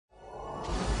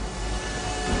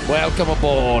Welcome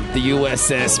aboard the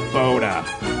USS Boda.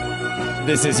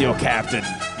 This is your captain,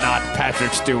 not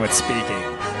Patrick Stewart speaking.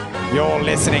 You're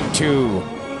listening to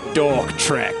Dork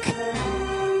Trek.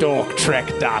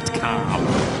 DorkTrek.com.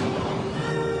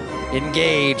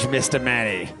 Engage, Mr.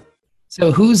 Manny.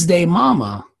 So who's they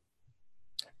mama?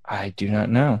 I do not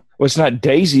know. Well, it's not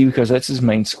Daisy because that's his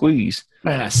main squeeze.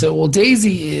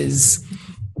 Daisy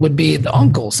would be the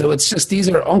uncle. So it's just these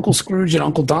are Uncle Scrooge and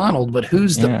Uncle Donald, but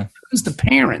who's the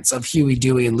parents of Huey,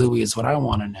 Dewey, and Louie is what I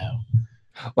want to know.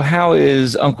 Well, how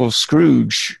is Uncle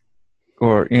Scrooge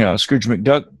or Scrooge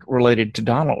McDuck related to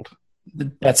Donald?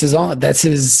 That's his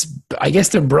I guess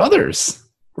they're brothers,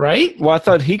 right? Well, I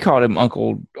thought he called him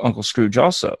Uncle Scrooge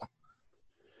also.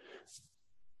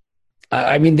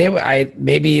 I mean,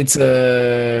 maybe it's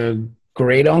a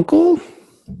great uncle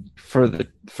for the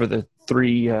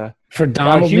three for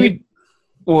Donald.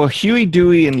 Huey,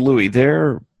 Dewey, and Louie,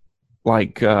 they're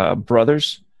like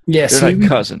brothers. Yes, they're like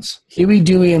cousins. Huey,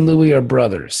 Dewey, and Louie are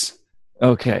brothers.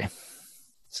 Okay,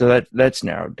 so that's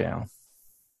narrowed down.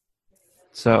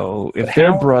 So if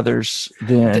they're brothers,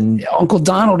 then Uncle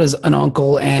Donald is an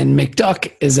uncle and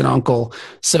McDuck is an uncle.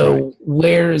 So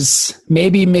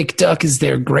maybe McDuck is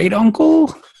their great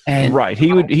uncle? And right,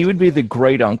 he would be the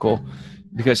great uncle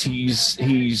because he's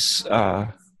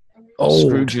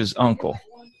Scrooge's uncle.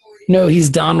 No, he's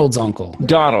Donald's uncle.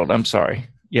 Donald, I'm sorry.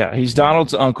 Yeah, he's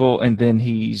Donald's uncle, and then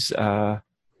he's the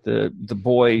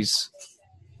boy's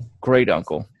great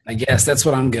uncle. I guess that's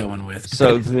what I'm going with.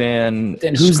 So then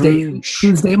who's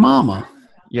their mama?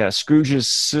 Yeah, Scrooge's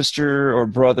sister or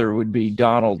brother would be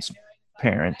Donald's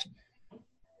parent,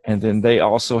 and then they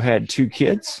also had two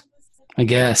kids. I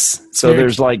guess. So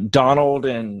there's like Donald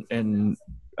and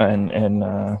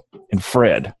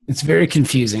Fred. It's very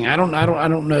confusing. I don't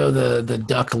know the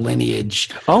duck lineage.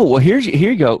 Oh well, here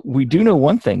you go. We do know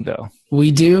one thing though.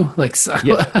 We do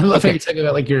Yeah. I love how you talk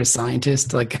about like you're a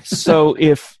scientist. Like so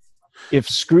if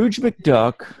Scrooge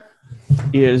McDuck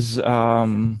is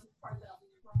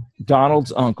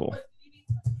Donald's uncle,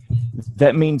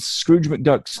 that means Scrooge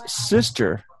McDuck's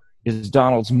sister is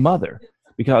Donald's mother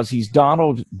because he's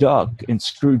Donald Duck and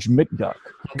Scrooge McDuck.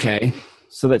 Okay.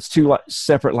 So that's two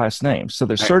separate last names. So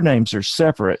their surnames are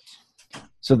separate.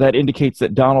 So that indicates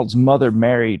that Donald's mother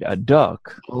married a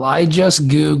duck. Well, I just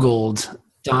Googled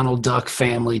Donald Duck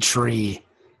family tree.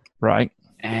 Right.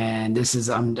 And this is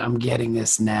I'm getting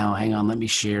this now. Hang on, let me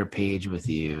share a page with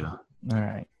you. All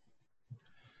right.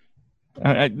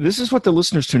 This is what the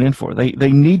listeners tune in for. They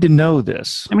need to know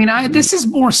this. I mean, this is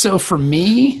more so for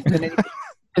me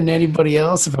than anybody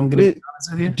else. If I'm going to be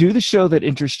honest with you, do the show that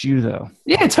interests you, though.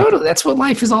 Yeah, totally. That's what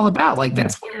life is all about. Like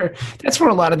that's where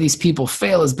a lot of these people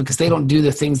fail is because they don't do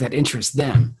the things that interest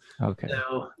them. Okay.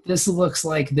 So this looks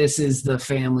like this is the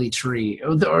family tree,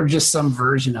 or just some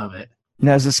version of it.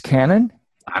 Now, is this canon?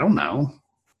 I don't know.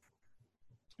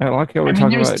 I like how we're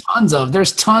talking about.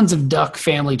 There's tons of duck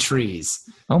family trees.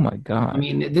 Oh my god! I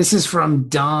mean, this is from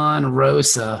Don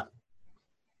Rosa.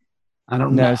 I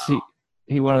don't know. Is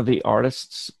he one of the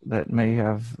artists that may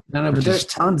have? No, but there's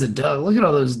tons of ducks. Look at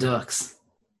all those ducks.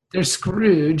 There's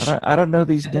Scrooge. I don't know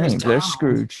these names. There's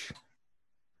Scrooge.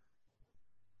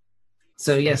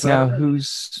 So yes. Now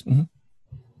who's? Mm-hmm.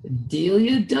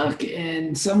 Delia Duck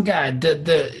and some guy.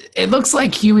 It looks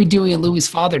like Huey, Dewey, and Louie's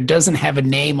father doesn't have a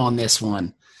name on this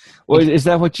one. Well, is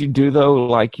that what you do though?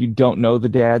 Like you don't know the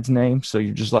dad's name, so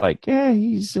you're just like, yeah,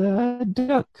 he's a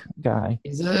duck guy.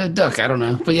 He's a duck. I don't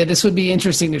know, but yeah, this would be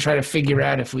interesting to try to figure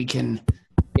out if we can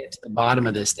get to the bottom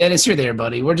of this. Dennis, you're there,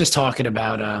 buddy. We're just talking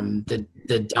about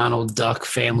the Donald Duck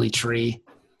family tree,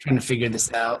 trying to figure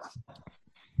this out.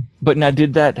 But now,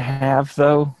 did that have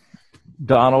though?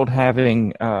 Donald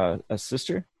having a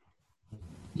sister?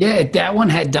 Yeah, that one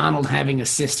had Donald having a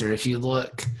sister. If you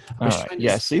look,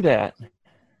 yeah, see that.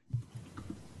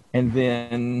 And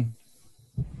then,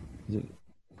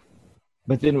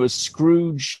 but then it was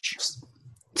Scrooge.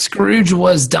 Scrooge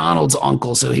was Donald's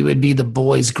uncle, so he would be the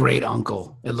boy's great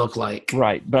uncle. It looked like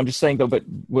right. But I'm just saying though. But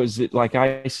was it like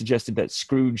I suggested that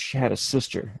Scrooge had a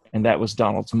sister, and that was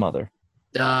Donald's mother?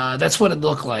 That's what it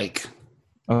looked like.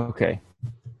 Okay.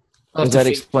 That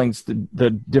explains the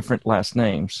different last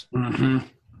names. Mm-hmm.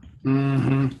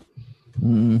 Mm-hmm.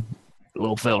 Mm-hmm.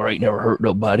 Little fella ain't never hurt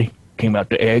nobody. Came out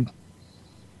the egg.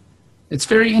 It's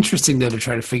very interesting, though, to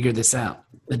try to figure this out.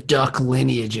 The duck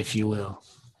lineage, if you will.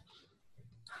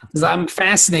 Because I'm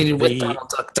fascinated with Donald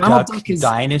Duck. Donald Duck is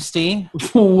dynasty.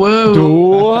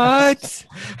 Whoa! What?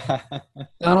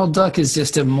 Donald Duck is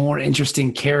just a more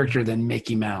interesting character than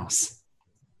Mickey Mouse.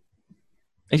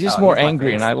 He's just more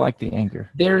angry, and I like the anger.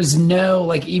 There's no,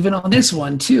 like, even on this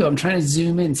one, too, I'm trying to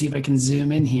zoom in, see if I can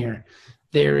zoom in here.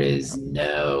 there is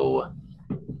no.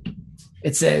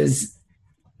 It says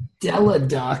Della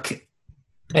Duck,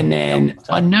 and then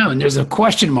unknown. There's a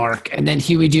question mark, and then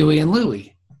Huey, Dewey, and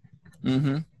Louie.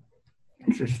 Mm-hmm.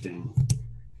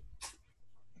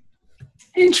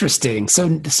 Interesting. So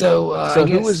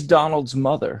who was Donald's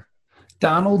mother?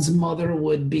 Donald's mother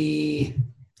would be.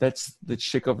 That's the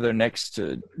chick over there next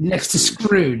to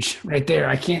Scrooge, right there.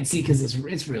 I can't see because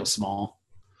it's real small.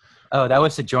 Oh, that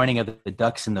was the joining of the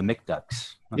Ducks and the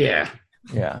McDucks. Yeah.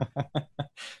 Yeah.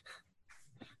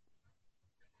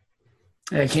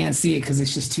 I can't see it because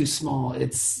it's just too small.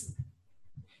 That's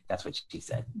what she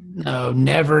said. No,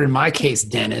 never in my case,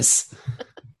 Dennis.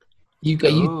 You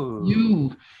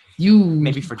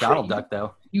maybe for Donald Duck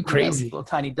though. You crazy little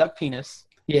tiny duck penis.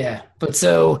 Yeah, but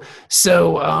so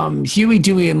Huey,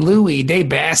 Dewey, and Louie, they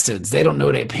bastards. They don't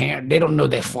know their parent. They don't know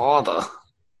their father.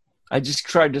 I just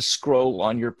tried to scroll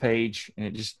on your page, and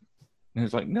it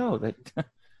was like, no, that.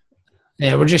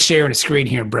 Yeah, we're just sharing a screen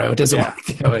here, bro. It doesn't work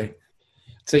that way.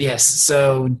 So yes,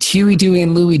 so Huey, Dewey,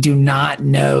 and Louie do not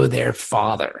know their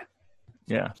father.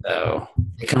 Yeah. So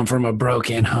they come from a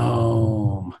broken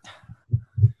home.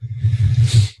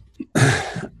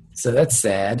 So that's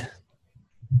sad.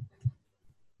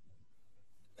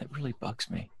 That really bugs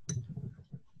me.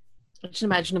 I just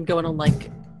imagine him going on like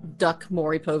Duck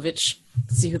Maury Povich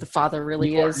to see who the father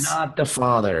really You is. are not the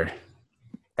father.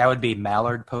 That would be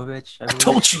Mallard Povich. I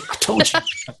told you.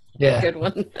 Yeah. Good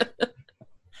one.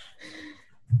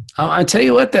 I'll tell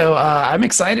you what, though, I'm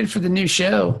excited for the new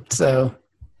show. So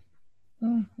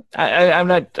I'm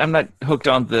not hooked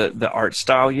on the art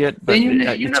style yet, but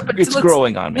it's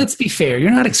growing on me. Let's be fair.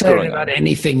 You're not excited about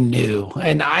anything new,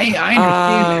 and I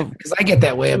understand that because I get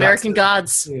that way. American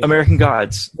Gods. American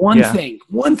Gods. One thing,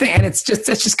 and that's just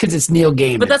because it's Neil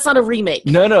Gaiman. But that's not a remake.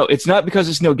 No, it's not because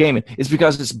it's Neil Gaiman. It's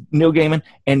because it's Neil Gaiman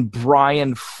and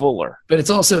Brian Fuller. But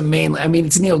it's also mainly. I mean,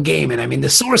 it's Neil Gaiman. I mean, the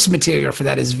source material for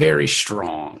that is very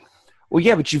strong. Well,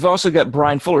 yeah, but you've also got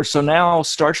Brian Fuller. So now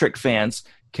Star Trek fans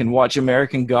can watch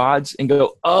American Gods and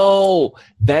go, oh,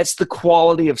 that's the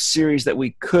quality of series that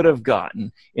we could have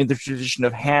gotten in the tradition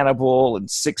of Hannibal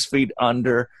and 6 Feet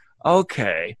Under.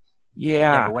 Okay,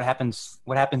 yeah. But what happens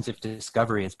if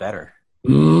Discovery is better?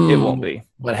 It won't be.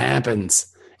 What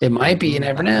happens? It might be. You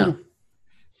never know.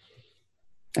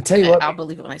 I tell you what, I'll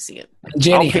believe it when I see it.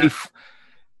 Jenny,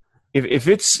 if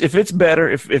it's better,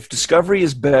 if Discovery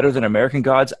is better than American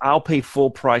Gods, I'll pay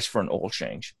full price for an oil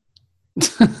change.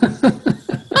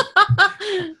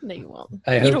 No, you won't.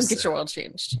 You don't get your oil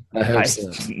changed. I hope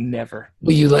so. Never.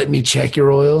 Will you let me check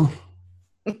your oil?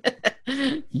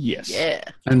 Yes. Yeah.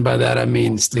 And by that I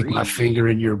mean stick my finger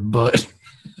in your butt.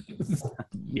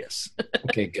 Yes.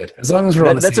 Okay, good. As long as we're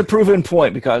on the that's same. a proven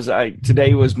point because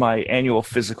today was my annual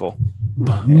physical.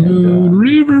 Moon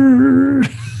River.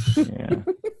 Yeah.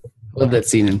 Love that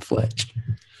scene in Fletch.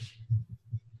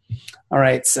 All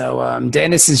right, so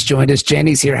Dennis has joined us.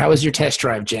 Jenny's here. How was your test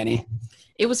drive, Jenny?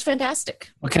 It was fantastic.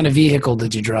 What kind of vehicle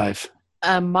did you drive?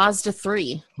 Mazda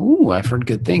 3. Ooh, I've heard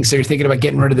good things. So you're thinking about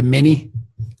getting rid of the Mini?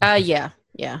 Yeah.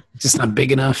 Just not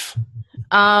big enough?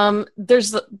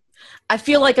 I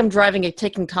feel like I'm driving a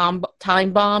ticking time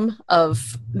bomb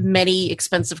of many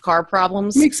expensive car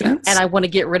problems. Makes sense. And I want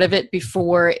to get rid of it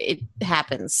before it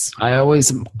happens. I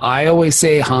always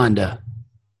say Honda.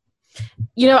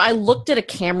 You know, I looked at a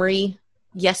Camry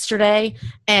yesterday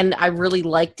and I really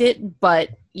liked it, but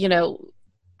you know,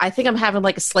 I think I'm having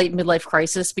like a slight midlife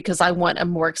crisis because I want a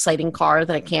more exciting car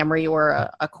than a Camry or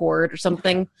a Accord or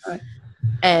something. Right.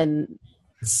 And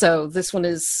so this one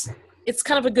it's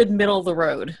kind of a good middle of the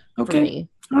road for me.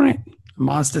 All right.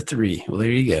 Mazda 3. Well, there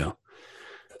you go.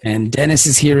 And Dennis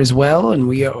is here as well. And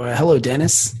hello,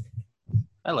 Dennis.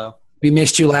 Hello. We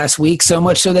missed you last week so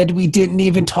much so that we didn't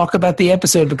even talk about the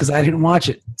episode because I didn't watch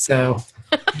it. So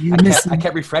I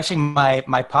kept refreshing my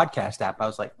podcast app. I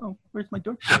was like, oh, where's my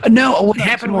door? No, what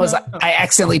happened was I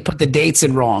accidentally put the dates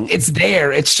in wrong. It's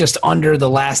there. It's just under the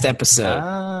last episode.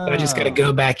 So I just got to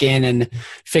go back in and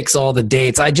fix all the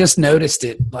dates. I just noticed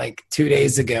it like 2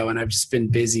 days ago, and I've just been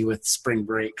busy with spring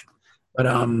break. But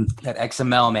that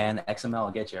XML, man, XML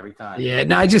will get you every time. Yeah,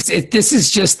 no, this is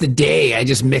just the day. I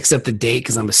just mix up the date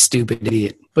because I'm a stupid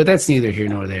idiot. But that's neither here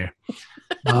nor there.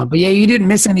 But yeah, you didn't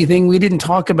miss anything. We didn't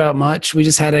talk about much. We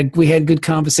just had good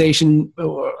conversation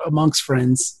amongst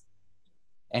friends.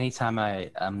 Anytime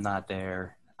I'm not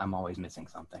there, I'm always missing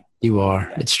something. You are.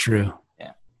 Yeah. It's true.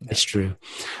 Yeah, it's true.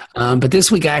 But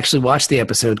this week I actually watched the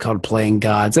episode called Playing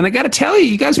Gods, and I got to tell you,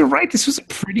 you guys were right. This was a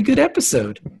pretty good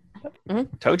episode.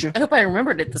 Mm-hmm. Told you. I hope I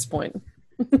remembered at this point.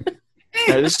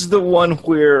 This is the one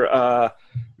where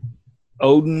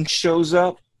Odin shows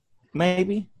up,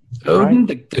 maybe? Odin,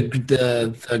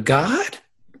 the god.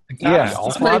 Yeah.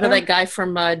 It's played by that guy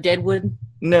from Deadwood.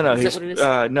 No, Is he's that what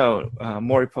it is?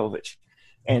 Maury Povich.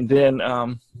 And then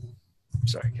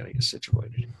sorry, gotta get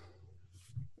situated.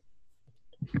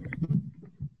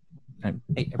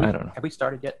 Hey, I don't know. Have we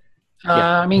started yet?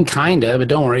 I mean, kinda, but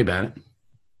don't worry about it.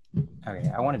 Okay,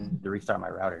 I wanted to restart my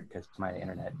router because my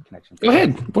internet connection. Go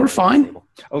ahead. We're fine.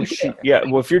 Oh shoot. Yeah,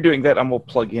 well if you're doing that, I'm gonna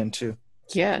plug in too.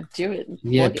 Yeah, do it.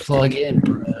 Yeah, Plug it. plug in,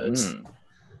 bros.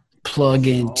 Plug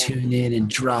in, tune in, and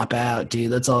drop out,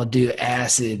 dude. Let's all do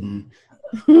acid and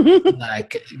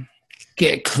like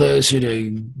get closer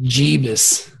to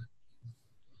Jeebus.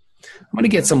 I'm gonna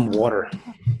get some water.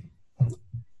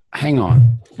 Hang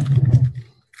on.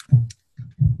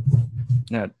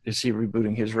 Now, is he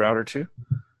rebooting his router too?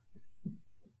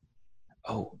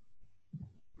 Oh,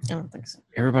 I don't think so.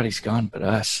 everybody's gone but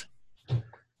us.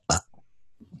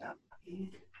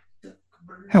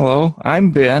 Hello,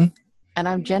 I'm Ben, And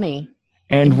I'm Jenny.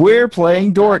 and we're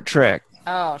playing Dork Trek.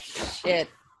 Oh shit.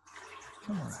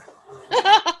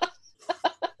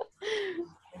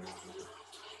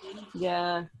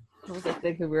 Yeah. I was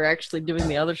thinking we were actually doing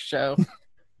the other show.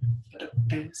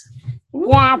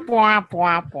 Womp womp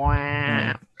womp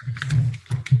womp.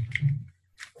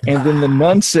 And then the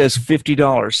nun says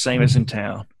 $50, same as in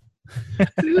town.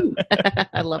 Ew.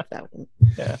 I love that one.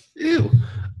 Ew.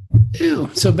 Ew.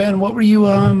 So Ben, what were you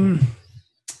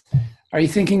are you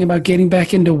thinking about getting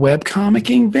back into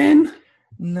webcomicking, Ben?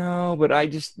 No, but I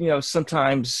just,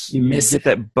 sometimes You miss get it.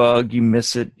 that bug, you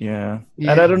miss it, yeah.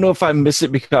 Yeah. And I don't know if I miss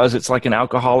it because it's like an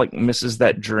alcoholic misses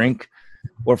that drink,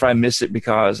 or if I miss it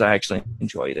because I actually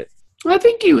enjoyed it. Well, I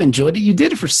think you enjoyed it. You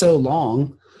did it for so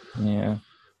long. Yeah.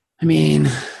 I mean,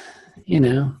 It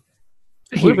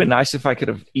would have been nice if I could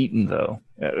have eaten, though.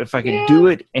 If I could do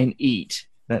it and eat.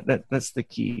 That's the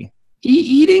key.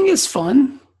 Eating is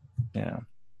fun. Yeah.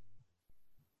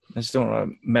 I just don't want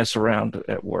to mess around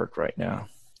at work right now.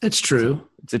 That's true.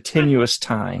 It's a tenuous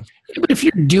time. Yeah, but if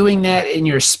you're doing that in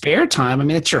your spare time, I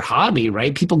mean, it's your hobby,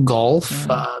 right? People golf.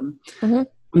 Mhm.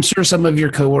 I'm sure some of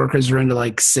your coworkers are into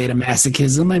like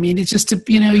sadomasochism. I mean, it's just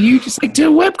you just like do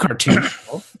a web cartoon.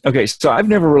 Okay, so I've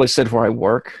never really said where I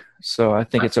work, so I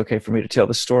think it's okay for me to tell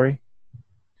the story.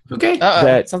 Okay.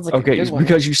 That sounds like a okay good one.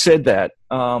 because you said that.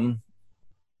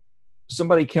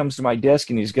 Somebody comes to my desk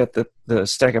and he's got the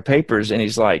stack of papers and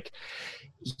he's like,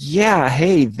 "Yeah,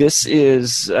 hey, this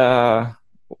is on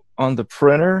the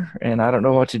printer, and I don't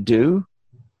know what to do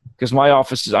because my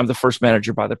office is I'm the first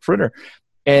manager by the printer,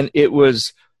 and it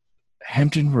was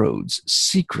Hampton Roads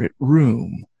secret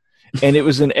room, and it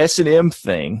was an S&M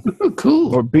thing." Oh,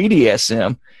 cool. Or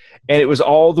BDSM, and it was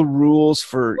all the rules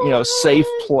for safe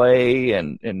play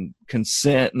and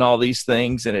consent and all these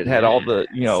things, and it had all the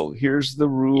here's the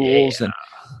rules and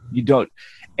you don't,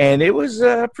 and it was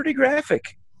pretty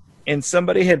graphic. And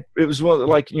somebody it was one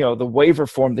like the waiver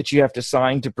form that you have to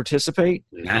sign to participate,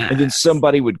 and then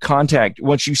somebody would contact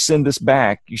once you send this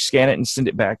back, you scan it and send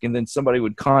it back, and then somebody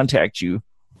would contact you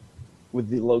with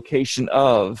the location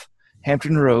of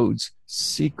Hampton Roads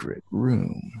secret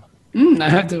room. I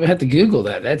have to Google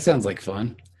that. That sounds like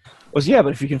fun. Well, yeah,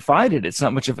 but if you can find it, it's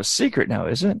not much of a secret now,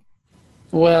 is it?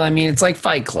 Well, I mean, it's like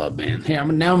Fight Club, man. Here,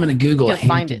 now I'm going to Google You'll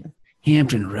find it.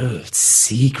 Hampton Roads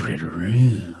secret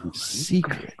room.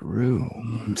 Secret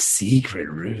room. Secret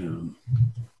room.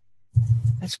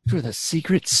 That's where the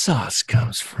secret sauce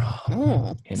comes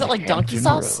from. Is that like donkey Hampton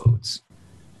sauce? Roads.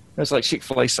 That's like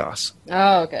Chick-fil-A sauce.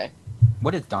 Oh, okay.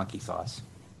 What is donkey sauce?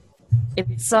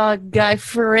 It's Guy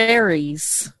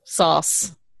Fieri's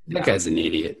sauce. That guy's an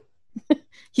idiot.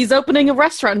 He's opening a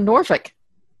restaurant in Norfolk.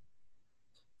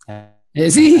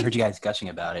 Is I he? heard you guys gushing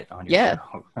about it on your Yeah.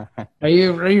 show. Are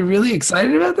you really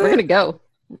excited about that? We're gonna go.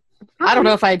 I don't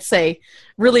know if I'd say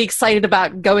really excited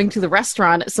about going to the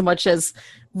restaurant so much as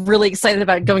really excited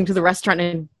about going to the restaurant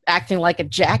and acting like a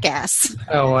jackass.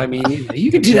 Oh, I mean,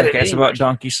 you can do that. Jackass about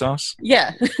donkey sauce.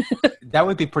 Yeah. That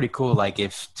would be pretty cool. Like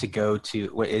if to go to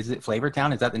what is it?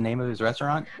 Flavortown? Is that the name of his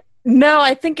restaurant? No,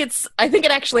 I think it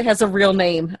actually has a real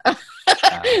name.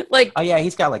 Like Oh yeah,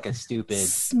 he's got like a stupid.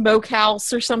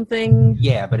 Smokehouse or something.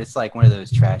 Yeah, but it's like one of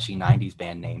those trashy '90s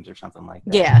band names or something like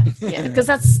that. Yeah, because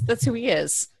that's who he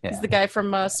is. Yeah. He's the guy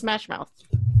from Smash Mouth.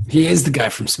 He is the guy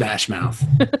from Smash Mouth.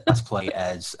 Let's play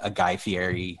as a Guy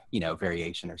Fieri,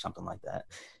 variation or something like that.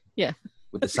 Yeah.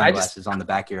 With the sunglasses on the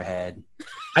back of your head.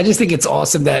 I just think it's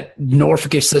awesome that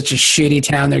Norfolk is such a shitty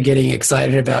town. They're getting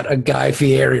excited about a Guy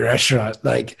Fieri restaurant.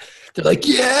 Like, they're like,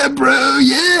 yeah, bro,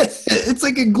 yeah. It's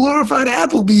like a glorified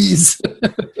Applebee's.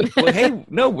 Well, hey,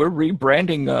 no, we're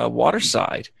rebranding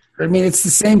Waterside. I mean, it's the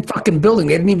same fucking building.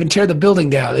 They didn't even tear the building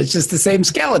down. It's just the same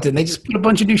skeleton. They just put a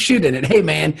bunch of new shit in it. Hey,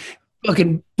 man,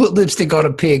 fucking put lipstick on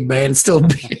a pig, man. It's still a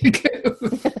pig.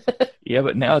 Yeah,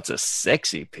 but now it's a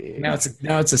sexy pig. Now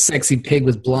it's a sexy pig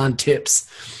with blonde tips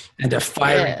and a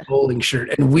fiery bowling shirt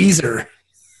and Weezer.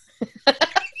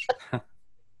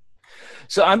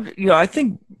 So I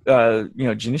think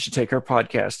Jenny should take her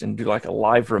podcast and do like a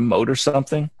live remote or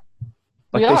something.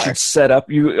 Like they should set up.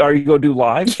 Are you going to do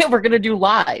live? Yeah, we're going to do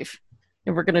live.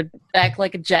 And we're going to act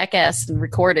like a jackass and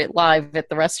record it live at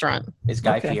the restaurant. Is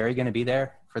Guy Fieri going to be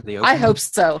there for the opening? I hope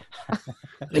so.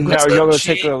 Now are you going to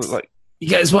take You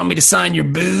guys want me to sign your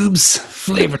boobs?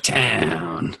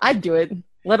 Flavortown. I'd do it.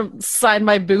 Let him sign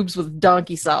my boobs with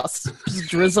donkey sauce. Just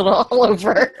drizzle it all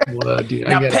over. Well, dude,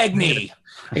 Now peg me.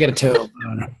 I got a total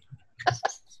boner.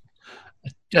 A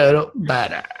total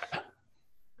boner.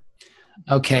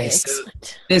 Okay, Excellent.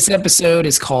 so this episode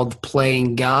is called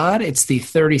Playing God. It's the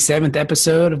 37th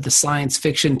episode of the science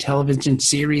fiction television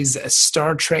series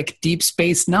Star Trek Deep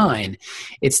Space Nine.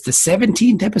 It's the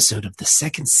 17th episode of the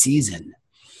second season.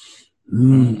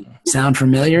 Sound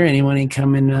familiar? Anyone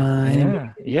coming?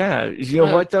 Yeah. You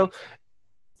know what, though?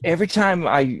 Every time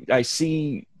I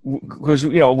see, because,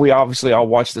 we obviously all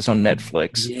watch this on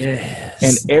Netflix. Yes.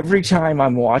 And every time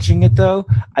I'm watching it, though,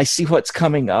 I see what's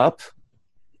coming up.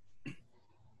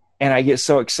 And I get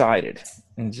so excited.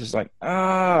 And it's just like,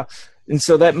 And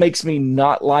so that makes me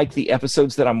not like the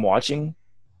episodes that I'm watching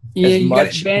as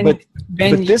much. But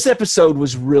this episode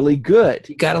was really good.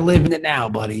 You got to live in it now,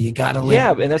 buddy. You got to live.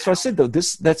 Yeah, and that's what I said, though.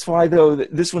 That's why, though,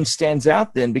 this one stands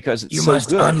out then because it's so good. You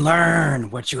must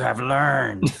unlearn what you have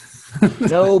learned.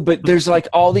 No, but there's like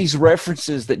all these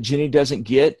references that Jenny doesn't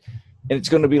get. And it's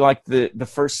going to be like the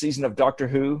first season of Doctor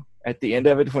Who. At the end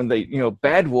of it, when they,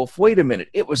 Bad Wolf, wait a minute.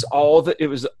 It was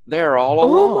there all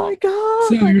along. Oh my God.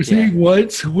 So you're saying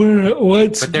what's?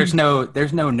 But there's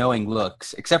no knowing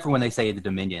looks, except for when they say the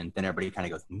Dominion, then everybody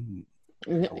kind of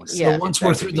goes, So once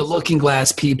we're through the looking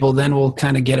glass people, then we'll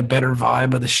kind of get a better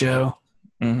vibe of the show.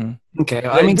 Mm-hmm. Okay.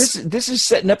 I mean, this is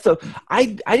setting up, though.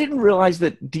 I didn't realize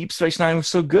that Deep Space Nine was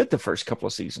so good the first couple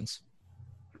of seasons.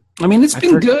 I mean, it's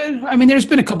been good. I mean, there's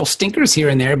been a couple stinkers here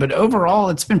and there, but overall,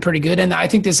 it's been pretty good. And I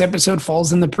think this episode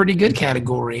falls in the pretty good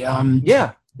category.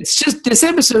 Yeah. It's just this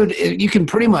episode, you can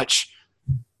pretty much,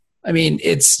 I mean,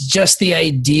 it's just the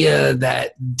idea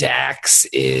that Dax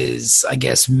is, I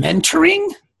guess,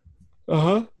 mentoring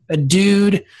a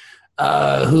dude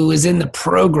who is in the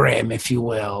program, if you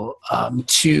will,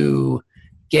 to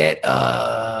get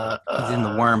he's in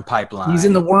the worm pipeline. He's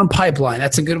in the worm pipeline.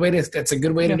 That's a good way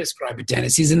to describe it,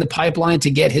 Dennis. He's in the pipeline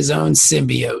to get his own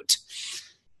symbiote.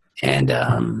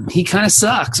 And he kind of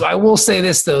sucks. So I will say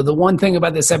this, though. The one thing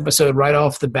about this episode right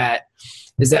off the bat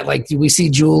is that, like, we see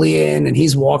Julian and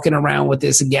he's walking around with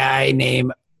this guy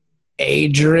named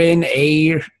Arjun.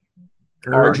 Him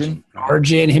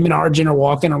and Arjun are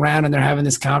walking around and they're having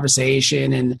this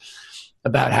conversation and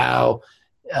about how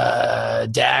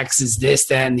Dax is this,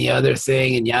 that, and the other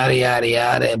thing, and yada, yada,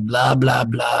 yada, and blah, blah,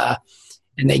 blah.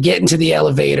 And they get into the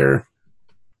elevator,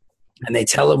 and they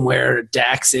tell him where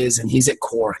Dax is, and he's at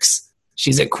Quark's.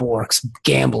 She's at Quark's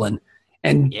gambling.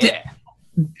 And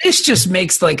this just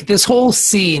makes, like, this whole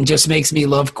scene just makes me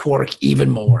love Quark even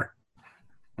more.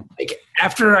 Like,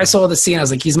 after I saw the scene, I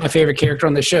was like, he's my favorite character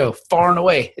on the show, far and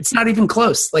away. It's not even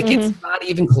close. Like, it's not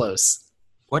even close.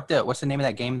 What's the name of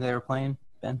that game they were playing,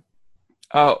 Ben?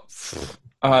 Oh,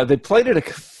 they played it a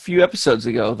few episodes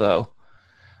ago, though.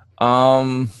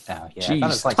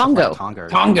 Geez. Like Tongo.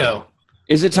 Tongo.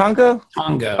 Is it Tongo?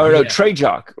 Tongo. Oh, no, yeah.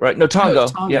 Trajoc, right? No, Tongo. No,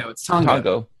 it's Tongo. Yeah, It's Tongo.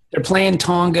 Tongo. They're playing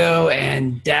Tongo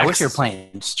and Dax. I wish they were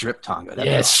playing Strip Tongo. That'd be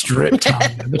awesome. Strip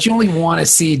Tongo. But you only want to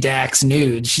see Dax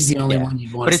nude. She's the only one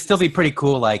you'd want But to it'd still be pretty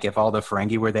cool, like, if all the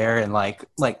Ferengi were there and, like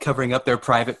covering up their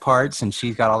private parts and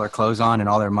she's got all her clothes on and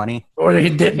all their money. Or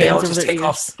they all over just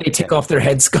their take off their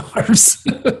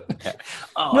headscarves.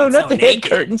 Oh, No, I'm not so the head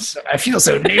naked. curtains. I feel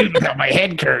so nude without my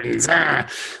head curtains. But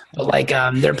like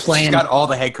they're She's playing got all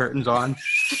the head curtains on.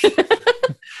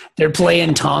 they're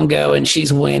playing Tongo and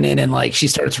she's winning and like she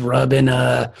starts rubbing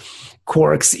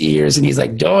Quark's ears and he's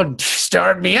like, "Don't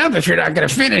start me up if you're not gonna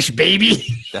finish, baby."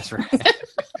 That's right.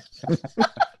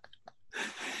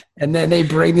 And then they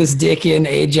bring this dick in,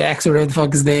 Ajax, or whatever the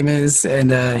fuck his name is,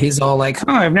 and he's all like,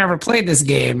 "Oh, I've never played this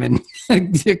game." And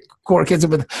Quark hits him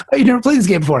with, "Oh, you never played this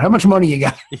game before? How much money you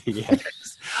got?" Yeah.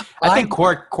 I think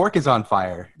Quark is on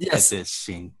fire at Yes. this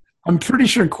scene. I'm pretty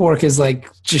sure Quark is like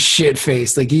just shit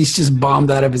faced, like he's just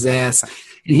bombed out of his ass,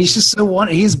 and he's just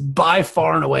he's by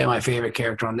far and away my favorite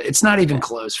character on it. It's not even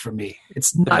close for me.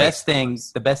 It's The not best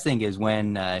thing is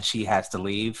when she has to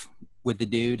leave with the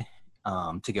dude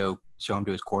to go show him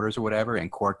to his quarters or whatever,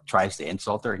 and Quark tries to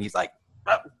insult her, and he's like,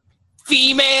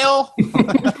 female. He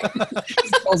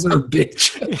calls her a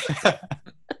bitch.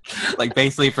 Like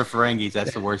basically for Ferengis,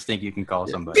 that's the worst thing you can call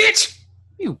somebody. Bitch.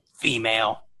 You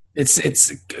female.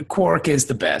 It's Quark is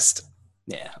the best.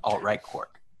 Yeah, alt-right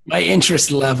Quark. My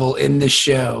interest level in the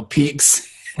show peaks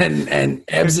and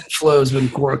ebbs and flows when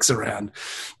Quark's around.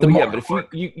 But if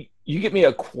you get me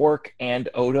a Quark and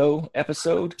Odo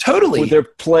episode, Totally. where they're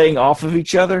playing off of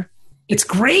each other, it's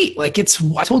great. Like I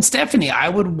told Stephanie, I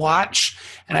would watch,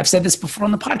 and I've said this before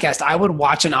on the podcast, I would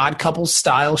watch an Odd Couple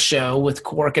style show with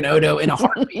Quark and Odo in a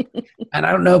heartbeat. And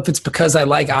I don't know if it's because I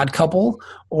like Odd Couple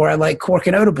or I like Quark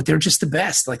and Odo, but they're just the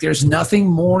best. Like there's nothing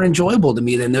more enjoyable to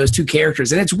me than those two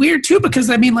characters. And it's weird too, because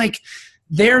I mean, like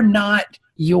they're not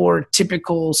your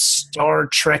typical Star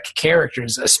Trek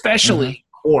characters, especially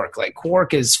Quark. Like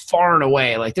Quark is far and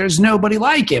away. Like there's nobody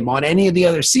like him on any of the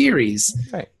other series.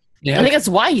 right? Yeah. I think that's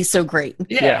why he's so great.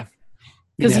 Yeah.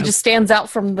 Because Yeah. he just stands out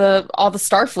from all the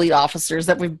Starfleet officers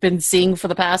that we've been seeing for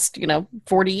the past,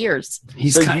 40 years.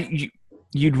 He's So kind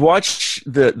you'd watch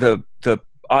the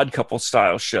Odd Couple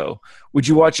style show. Would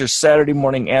you watch a Saturday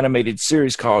morning animated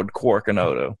series called Quark and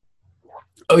Odo?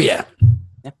 oh yeah.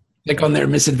 Yeah. Like on their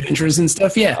misadventures and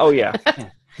stuff. Yeah. Oh yeah,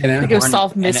 You know? They go Or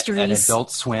solve An mysteries.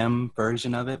 Adult Swim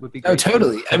version of it would be great. Oh,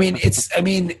 totally. I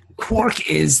mean, Quark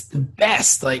is the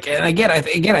best. Like, and again, I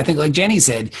think like Jenny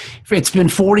said, it's been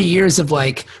 40 years of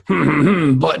like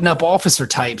button up officer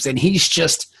types, and he's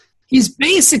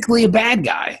basically a bad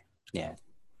guy. Yeah.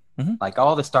 Mhm. Like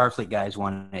all the Starfleet guys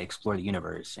want to explore the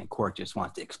universe, and Quark just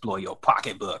wants to explore your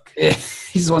pocketbook. He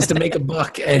just wants to make a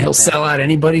buck, and he'll sell out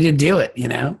anybody to do it.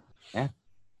 Yeah.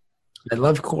 I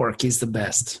love Quark. He's the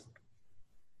best.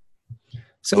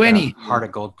 So any, Heart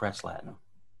of Gold Press Platinum.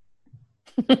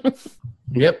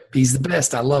 yep, he's the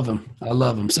best. I love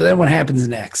him. So then what happens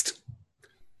next?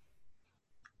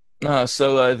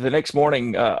 So the next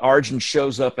morning, Arjun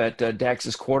shows up at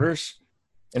Dax's quarters,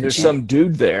 and there's Yeah. some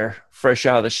dude there, fresh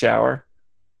out of the shower.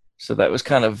 So that was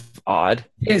kind of odd.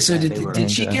 Yeah. So They did, were did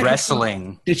she get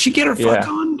wrestling? Did she get her fuck Yeah.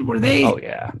 on? Were they? Oh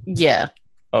yeah, Yeah.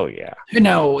 oh yeah.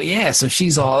 No, yeah. So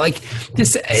she's all like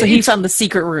this. So he found the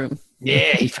secret room.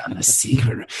 Yeah, he found the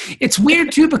secret. It's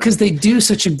weird too because they do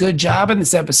such a good job in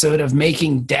this episode of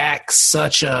making Dax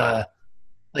such a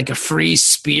free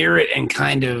spirit and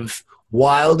kind of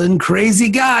wild and crazy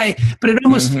guy. But it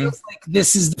almost feels like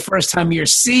this is the first time you're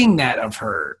seeing that of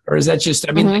her, or is that just?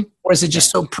 I mean, or is it just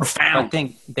so I profound?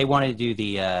 think they wanted to do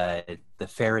the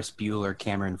Ferris Bueller,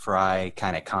 Cameron Fry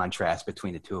kind of contrast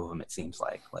between the two of them. It seems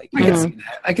like I can see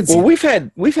that. I can see. Well,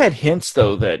 that. we've had hints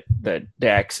though that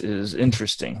Dax is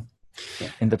interesting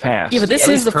in the past. Yeah, but this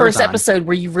Yeah, is the Curzon. first episode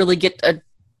where you really get a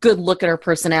good look at her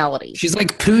personality. She's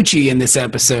like Poochie in this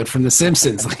episode from The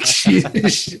Simpsons. Like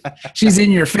she's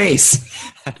in your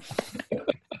face.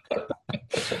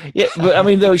 Yeah, but I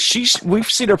mean though we've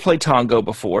seen her play Tongo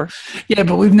before. Yeah,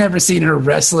 but we've never seen her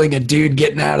wrestling a dude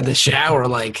getting out of the shower.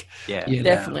 Like, yeah, you know.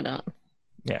 Definitely not.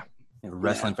 they were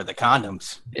wrestling for the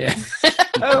condoms. Yeah.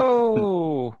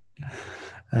 Oh.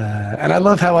 And I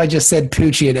love how I just said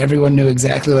Poochie and everyone knew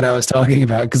exactly what I was talking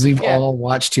about because we've all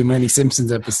watched too many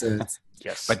Simpsons episodes.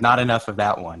 Yes. But not enough of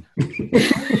that one.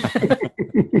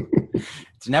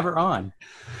 It's never on.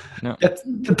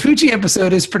 The Poochie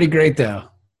episode is pretty great, though.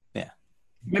 Yeah.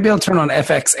 Maybe I'll turn on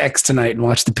FXX tonight and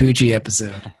watch the Poochie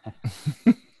episode.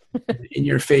 In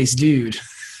your face, dude.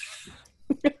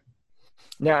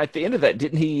 Now, at the end of that,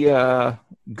 didn't he go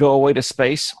away to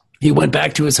space? He went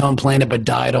back to his home planet but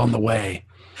died on the way.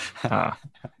 Ah.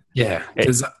 Yeah,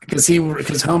 because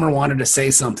Homer wanted to say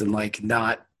something like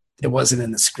it wasn't in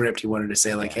the script. He wanted to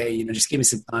say like, hey, just give me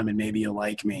some time and maybe you'll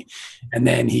like me. And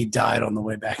then he died on the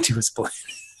way back to his planet.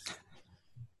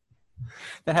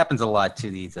 That happens a lot to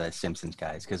these Simpsons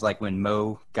guys because like when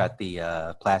Moe got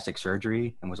the plastic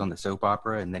surgery and was on the soap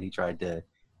opera and then he tried to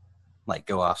like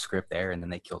go off script there and then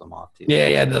they killed him off too.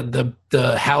 Yeah.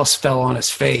 The house fell on his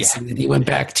face and then he went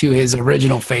back to his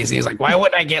original face. And he was like, why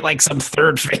wouldn't I get like some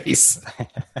third face?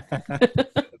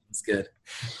 That's good.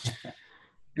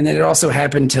 And then it also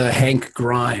happened to Hank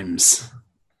Grimes.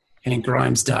 Hank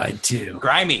Grimes died too.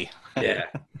 Grimy. Yeah.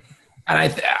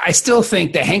 And I still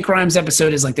think the Hank Grimes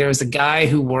episode is like there was a guy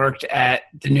who worked at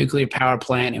the nuclear power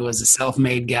plant who was a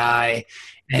self-made guy,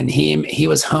 and he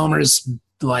was Homer's,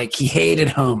 like, he hated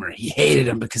Homer. He hated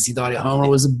him because he thought Homer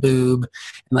was a boob,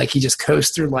 and like he just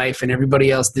coasted through life and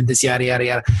everybody else did this, yada, yada,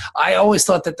 yada. I always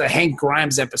thought that the Hank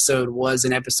Grimes episode was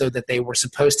an episode that they were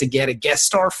supposed to get a guest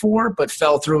star for, but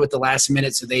fell through at the last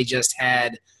minute, so they just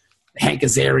had Hank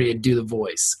Azaria do the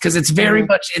voice. Because it's very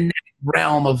much in that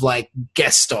realm of like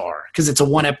guest star, because it's a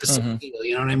one episode deal,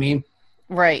 you know what I mean?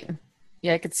 Right.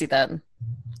 Yeah, I could see that.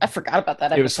 I forgot about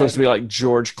that. It was supposed to be like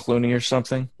George Clooney or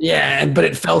something. Yeah, but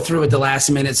it fell through at the last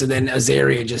minute, so then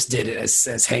Azaria just did it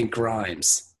as Hank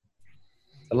Grimes.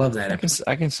 I love that episode.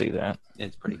 I can see that.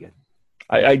 It's pretty good.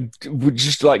 I would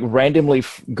just like randomly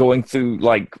going through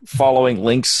like following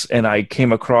links, and I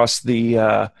came across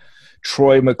the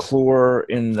Troy McClure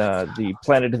in the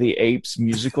Planet of the Apes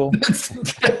musical,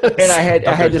 and I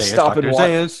had to stop and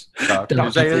watch. Dr.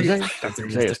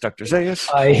 Zaius. Dr. Zaius.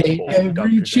 I hate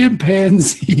every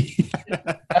chimpanzee.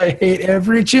 I hate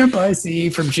every chimp I see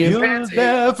from You'll chimpanzee.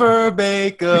 never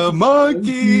make a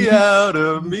monkey out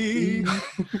of me.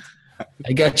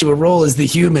 I got you a role as the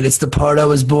human. It's the part I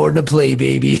was born to play,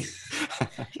 baby.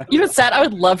 You know what's sad? I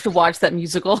would love to watch that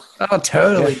musical. Oh,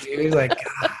 totally, dude. Like,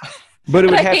 But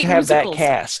it would I have hate to have musicals. that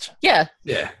cast. Yeah.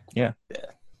 yeah. Yeah.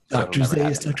 Dr. So it'll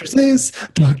never Zaius, Dr.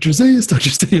 Zaius, Dr. Zaius, Dr.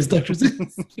 Zaius, Dr.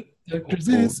 Zaius, Dr.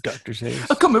 Zaius. Dr. Zaius.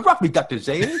 Oh, come and rock me, Dr.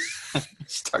 Zaius.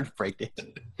 Start breaking.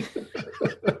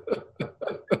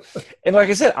 And like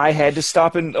I said, I had to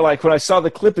stop and like when I saw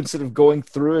the clip, instead of going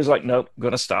through, I was like, nope, I'm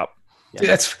gonna stop. Dude,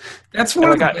 that's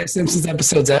one of the best Simpsons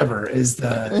episodes ever. Is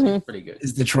the Pretty good.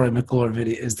 is the Troy McClure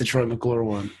video? Is the Troy McClure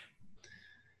one?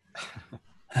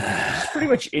 Pretty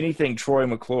much anything Troy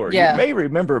McClure. Yeah. You may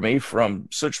remember me from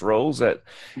such roles that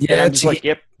Yeah, I'm just like,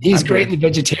 yep. he's I'm great here. in the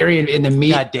vegetarian in the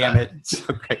meat. God damn it.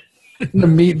 So great. In the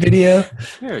meat video.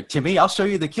 Here, Timmy, I'll show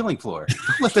you the killing floor.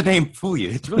 Don't let the name fool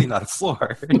you. It's really not a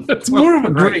floor. It's more of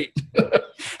a great.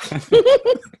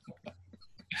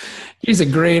 He's a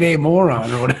grade A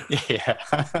moron or whatever.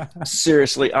 Yeah.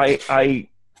 Seriously, I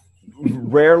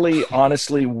rarely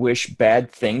honestly wish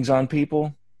bad things on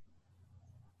people.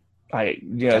 I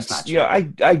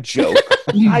joke.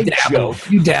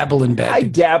 You dabble in bad. I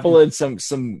people. dabble in some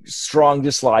strong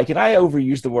dislike, and I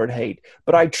overuse the word hate,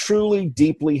 but I truly,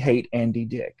 deeply hate Andy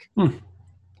Dick,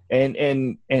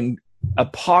 and a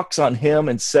pox on him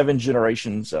and 7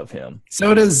 generations of him.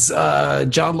 So does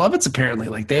John Lovitz. Apparently,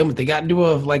 like they got into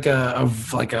a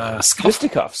scuffle.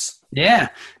 Fisticuffs. Yeah,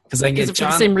 because I Is get it for the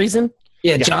John. same reason?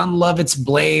 Yeah, John Lovitz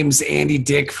blames Andy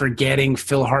Dick for getting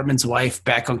Phil Hartman's wife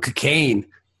back on cocaine.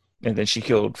 And then she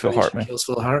killed Phil And then Hartman. She kills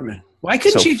Phil Hartman. Why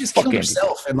couldn't So she just fuck kill Andy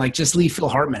herself and like just leave Phil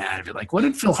Hartman out of it? Like, what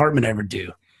did Phil Hartman ever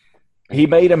do? He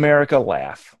made America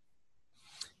laugh.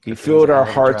 He filled our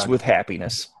hearts with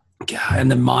happiness. God, and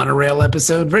the monorail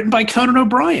episode written by Conan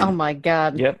O'Brien. Oh my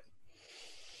god. Yep.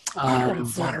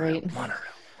 That's so great.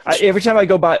 Every time I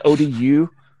go by ODU,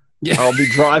 Yeah. I'll be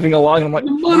driving along and I'm like,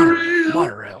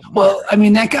 Monorail. Well, I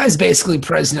mean, that guy's basically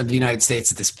president of the United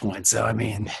States at this point. So, I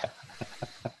mean,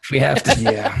 we have to.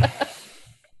 yeah.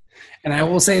 And I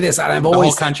will say this, and I've The whole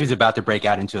always country's about to break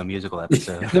out into a musical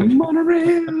episode. the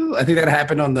monorail. I think that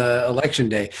happened on the election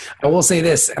day. I will say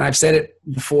this, and I've said it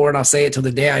before, and I'll say it till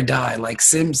the day I die. Like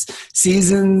Sims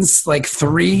seasons, like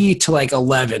 3 to like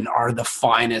 11 are the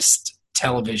finest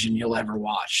television you'll ever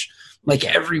watch. Like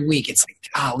every week, it's like,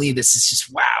 golly, this is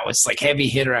just wow. It's like heavy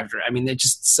hitter after. I mean, they're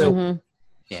just so. Mhm.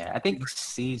 Yeah, I think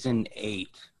season 8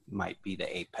 might be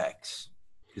the apex.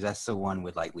 Because that's the one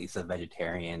with like Lisa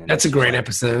Vegetarian. And That's a it's great like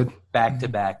episode. Back to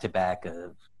back to back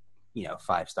of,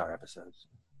 5-star episodes.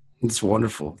 It's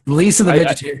wonderful. Lisa the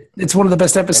Vegetarian. It's one of the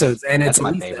best episodes, and That's it's a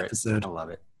my Lisa favorite. episode. I love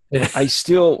it.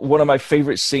 One of my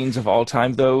favorite scenes of all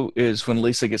time, though, is when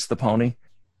Lisa gets the pony.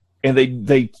 And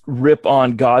they rip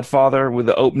on Godfather with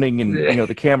the opening, and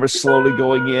the camera's slowly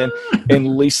going in,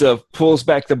 and Lisa pulls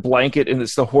back the blanket, and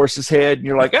it's the horse's head, and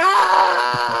you're like,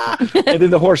 ah! And then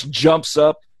the horse jumps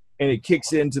up, and it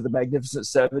kicks into the Magnificent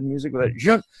Seven music with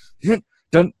that dun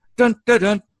dun dun dun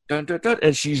dun dun dun dun,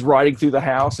 and she's riding through the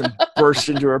house and bursts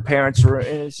into her parents' room,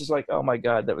 and it's just like, oh my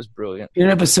god, that was brilliant. An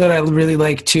episode I really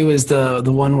like too is the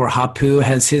one where Hapu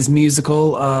has his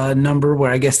musical number,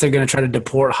 where I guess they're going to try to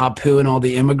deport Hapu and all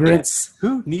the immigrants.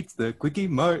 Who needs the Quickie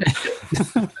Mart?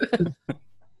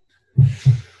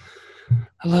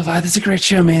 I love it. It's a great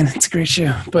show, man. It's a great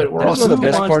show. But we're That's also one of the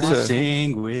best Who parts wants to of-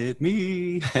 sing with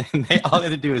me. And all they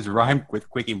had to do is rhyme with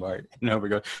Quickie Mart. And over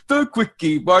goes, the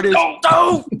Quickie Mart is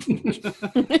dope.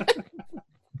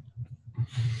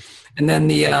 And then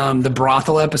the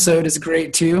brothel episode is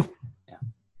great too. Yeah.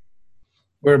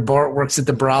 Where Bart works at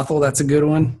the brothel. That's a good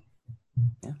one.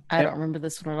 I don't remember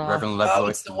this one at all. Reverend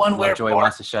it's the one where Lovejoy Bart-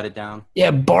 wants to shut it down.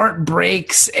 Yeah, Bart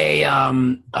breaks a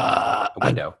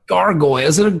Window. gargoyle.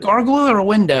 Is it a gargoyle or a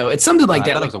window? It's something like I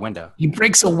that. thought it Like, was a window. he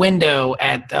breaks a window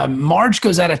at Marge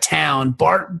goes out of town.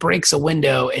 Bart breaks a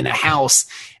window in a house,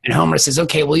 and Homer says,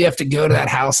 "Okay, well, you have to go to that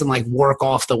house and like work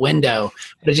off the window."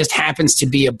 But it just happens to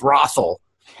be a brothel.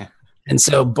 And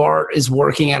so Bart is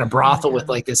working at a brothel with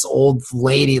like this old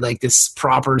lady, like this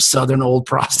proper Southern old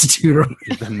prostitute.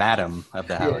 The madam of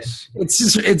the house.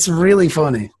 It's really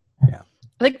funny.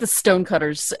 I think the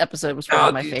Stonecutters episode was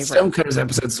probably my favorite. Stonecutters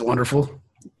episode is wonderful.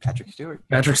 Patrick Stewart.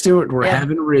 Patrick Stewart, we're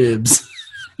having ribs.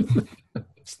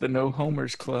 It's the No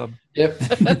Homers Club. Yep.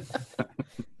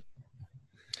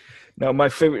 Now, my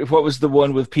favorite, what was the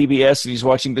one with PBS and he's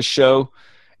watching the show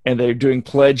and they're doing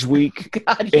Pledge Week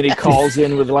God, and he calls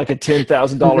in with like a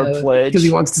 $10,000 pledge? Because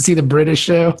he wants to see the British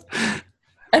show.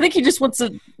 I think he just wants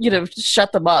to,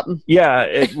 shut them up.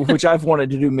 Yeah, which I've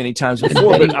wanted to do many times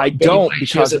before, but I don't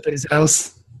shows because up at his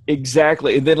house.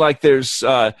 exactly. And then like there's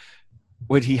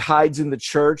when he hides in the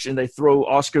church and they throw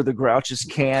Oscar the Grouch's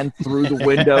can through the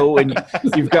window and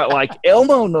you've got like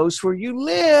Elmo knows where you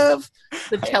live.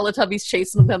 The Teletubbies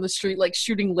chasing them down the street, like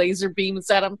shooting laser beams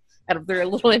at them out of their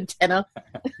little antenna.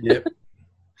 Yep.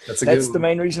 That's the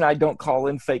main reason I don't call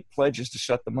in fake pledges to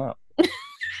shut them up.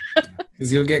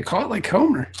 Because you'll get caught like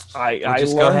Homer. I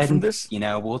Just go learned ahead from and, this.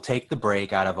 we'll take the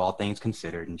break out of All Things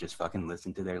Considered and just fucking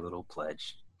listen to their little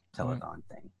pledge telethon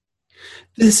thing.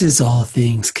 This is All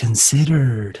Things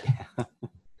Considered.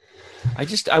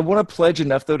 I want to pledge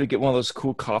enough though to get one of those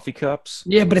cool coffee cups.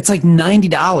 Yeah, but it's like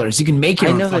 $90. You can make your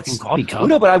own fucking coffee cup. Oh,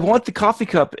 no, but I want the coffee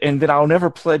cup, and then I'll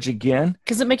never pledge again.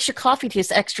 Because it makes your coffee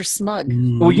taste extra smug.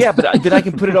 Well, yeah, but then I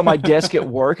can put it on my desk at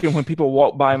work, and when people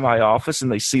walk by my office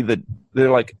and they see that,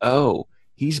 they're like, "Oh,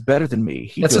 he's better than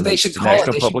me." That's what they should call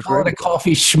it. They should call it a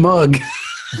coffee schmug.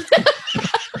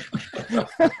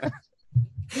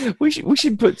 We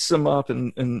should put some up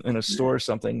in a store or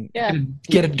something. Yeah.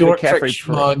 Get a Dork Trick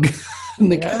schmug.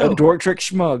 A Dork Trick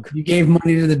schmug. You gave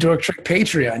money to the Dork Trick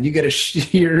Patreon. You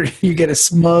get a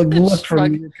smug look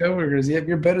from your coworkers. Yep,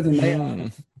 you're better than they are.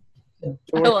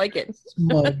 I like it.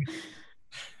 Smug.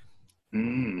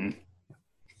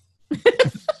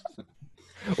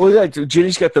 Well, yeah,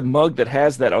 Jenny's got the mug that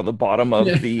has that on the bottom of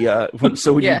the.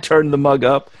 So when you turn the mug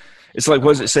up, it's like,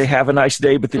 what does it say? Have a nice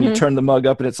day, but then you turn the mug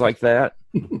up and it's like that.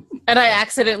 And I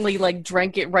accidentally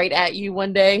drank it right at you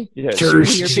one day. Yeah, You're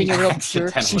being a real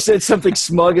jerk. She said something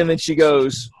smug and then she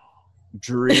goes,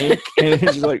 drink. And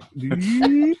she's like,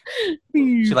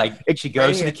 she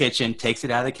goes to the kitchen, takes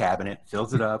it out of the cabinet,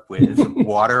 fills it up with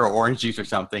water or orange juice or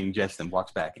something, just then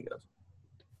walks back and goes.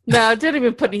 No, I didn't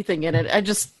even put anything in it.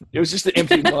 It was just an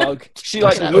empty mug. She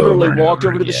literally walked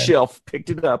over to the shelf, picked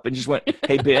it up, and just went,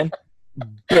 "Hey, Ben,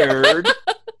 bird."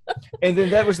 And then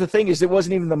that was the thing, is it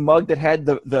wasn't even the mug that had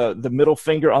the middle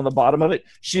finger on the bottom of it.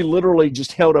 She literally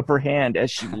just held up her hand as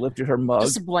she lifted her mug.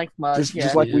 Just a blank mug.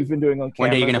 Just like we've been doing on camera.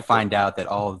 One day you're going to find out that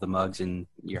all of the mugs in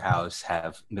your house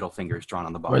have middle fingers drawn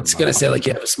on the bottom. Or it's going to say like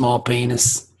you have a small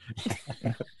penis.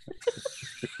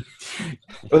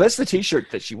 Well, that's the T-shirt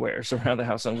that she wears around the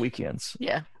house on weekends.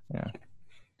 Yeah.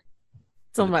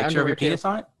 It's on my underwear. Penis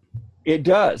on it? It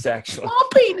does, actually. Small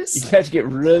penis. You have to get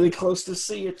really close to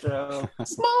see it, though.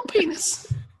 Small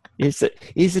penis. It's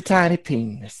a tiny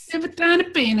penis. It's a tiny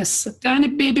penis. A tiny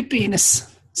baby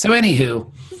penis. So,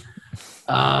 anywho,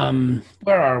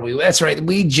 where are we? That's right.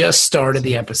 We just started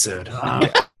the episode.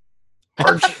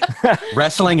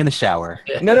 Wrestling in the shower.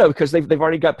 No, because they've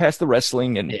already got past the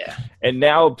wrestling, and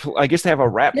now I guess they have a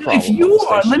rap problem. If you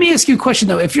are, let me ask you a question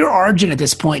though. If you're Arjun at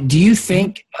this point, do you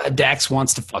think Dax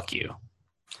wants to fuck you?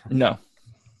 No.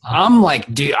 I'm like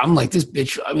this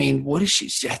bitch. I mean, what is she?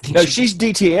 I think she's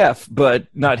DTF, but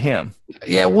not him.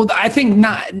 Yeah, well, I think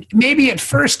not. Maybe at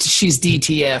first she's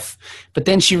DTF, but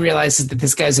then she realizes that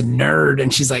this guy's a nerd,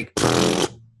 and she's like,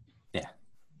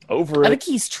 over it. I think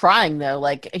he's trying though.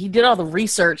 Like he did all the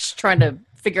research trying to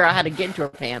figure out how to get into her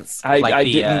pants.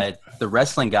 The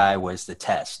wrestling guy was the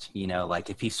test. Like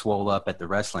if he swole up at the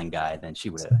wrestling guy, then she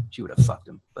would have fucked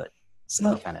him. But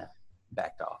he kind of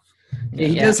backed off. Yeah,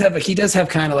 he does have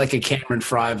kind of like a Cameron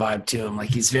Fry vibe to him. Like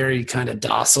he's very kind of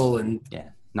docile and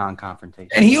non-confrontational.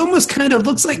 And he almost kind of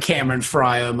looks like Cameron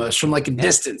Fry almost from like a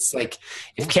distance. Like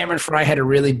if Cameron Fry had a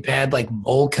really bad like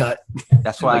bowl cut.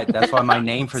 That's why my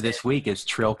name for this week is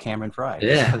Trill Cameron Fry.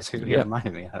 Yeah, that's who he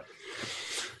reminded me of.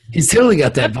 He's totally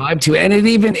got that vibe to it, and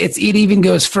it even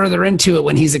goes further into it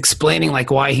when he's explaining like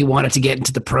why he wanted to get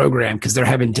into the program because they're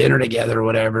having dinner together or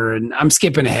whatever. And I'm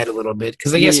skipping ahead a little bit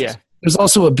because I guess there's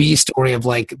also a B story of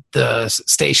like the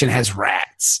station has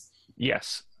rats.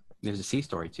 Yes, there's a C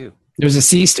story too. There's a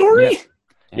C story.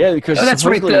 Yeah, because that's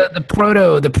right. The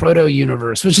proto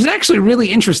universe, which is actually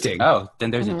really interesting. Oh,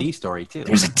 then there's a D story too.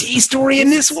 There's a D story in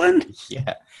this one.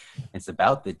 Yeah, it's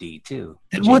about the D too.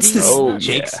 And what's this?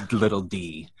 Jake's little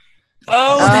D.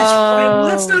 Oh, that's right. Well,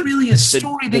 that's not really a The,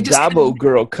 story. the They just Dabo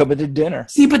girl coming to dinner.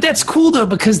 see, but that's cool though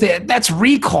because that's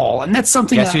recall, and that's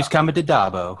something. Guess who's coming to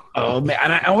Dabo? Oh man,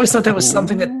 and I always thought that was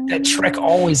something that Trek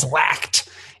always lacked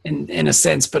in a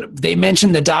sense. But they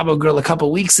mentioned the Dabo girl a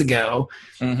couple weeks ago,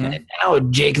 and now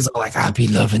Jake is all like, "I'll be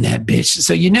loving that bitch."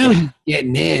 So he's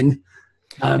getting in.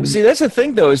 See, that's the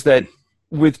thing, though, is that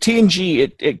with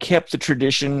TNG, it kept the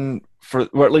tradition for,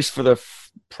 or at least for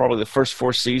probably the first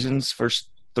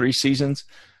 3 seasons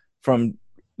from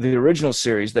the original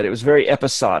series, that it was very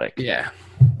episodic. Yeah.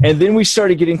 And then we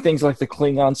started getting things like the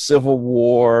Klingon Civil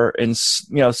War and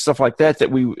stuff like that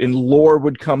we in lore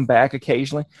would come back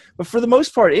occasionally. But for the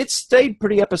most part, it stayed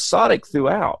pretty episodic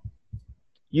throughout.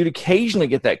 You'd occasionally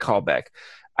get that callback.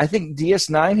 I think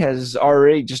DS9 has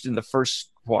already, just in the first,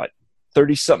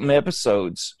 30-something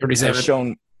episodes, 37. has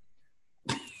shown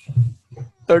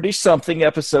 30-something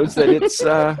episodes that it's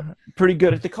pretty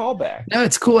good at the callback. No,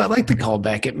 it's cool. I like the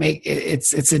callback.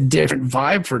 It's a different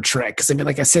vibe for Trek. Because I mean,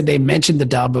 like I said, they mentioned the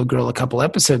Dabo girl a couple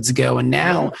episodes ago, and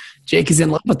now Jake is in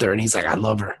love with her, and he's like, "I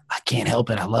love her. I can't help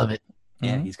it. I love it."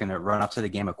 Yeah, he's gonna run up to the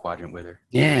Gamma Quadrant with her.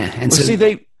 Yeah, and Well, so see,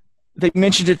 they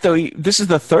mentioned it though. This is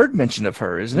the third mention of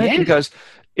her, isn't it? Yeah. Because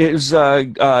it was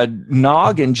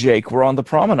Nog and Jake were on the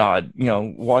promenade,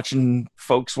 watching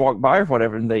folks walk by or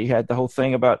whatever, and they had the whole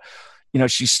thing about,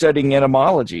 she's studying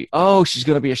entomology. Oh, she's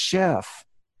going to be a chef.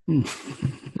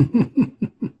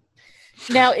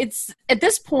 Now, it's at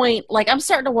this point, like, I'm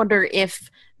starting to wonder if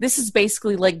this is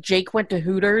basically like Jake went to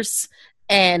Hooters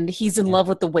and he's in love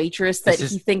with the waitress that This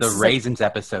he is thinks the is Raisins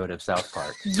episode of South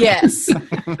Park. yes.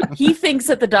 He thinks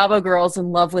that the Dabo girl's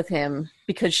in love with him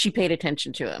because she paid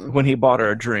attention to him. When he bought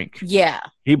her a drink, Yeah.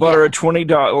 he bought her a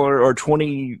 $20 or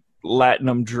 20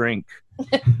 Latinum drink,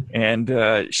 and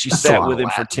she That's a sat lot with of him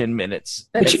for Latin. 10 minutes.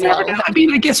 but you never know. I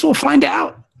mean, I guess we'll find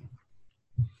out.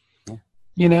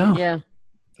 Yeah.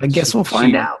 I guess we'll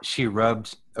find out. She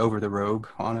rubbed over the robe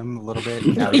on him a little bit.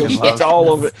 Now he's in It's love. all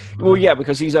over. Well, yeah,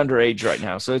 because he's underage right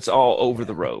now, so it's all over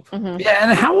the robe. Mhm. Yeah,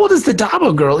 and how old is the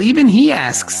Dabo girl? Even he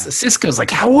asks. Cisco's like,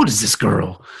 "How old is this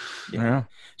girl?" Yeah.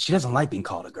 She doesn't like being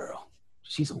called a girl.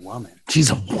 She's a woman.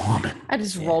 She's a woman. I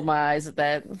just rolled my eyes at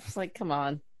that. It's like, come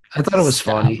on. I thought it was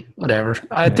Stop. funny. Whatever.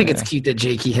 I think it's cute that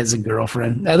Jakey has a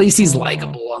girlfriend. At least he's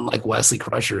likable, unlike Wesley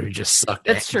Crusher, who just sucked.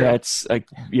 That's dick, true. That's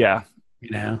yeah.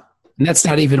 You know. And that's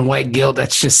not even white guilt.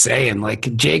 That's just saying,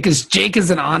 like, Jake is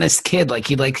an honest kid. Like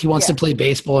he wants to play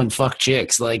baseball and fuck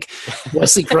chicks. Like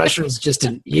Wesley Crusher is just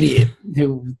an idiot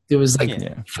who was like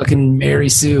fucking Mary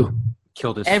Sue.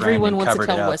 Killed his Everyone friend and wants to covered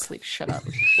it tell up. Wesley to shut up.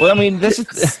 Well, I mean, this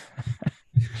is.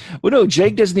 Well, no,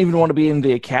 Jake doesn't even want to be in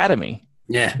the academy.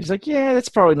 Yeah, He's like, yeah, that's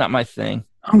probably not my thing.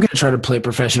 I'm gonna try to play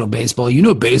professional baseball. You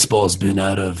know, baseball's been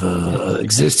out of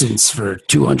existence for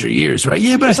 200 years, right?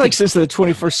 Yeah, but It's like since the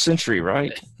 21st century,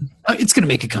 right? it's gonna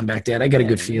make a comeback, Dad. I got a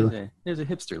good feeling. There's a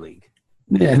hipster league.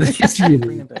 Yeah, the history of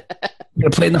Bring the- it back. I'm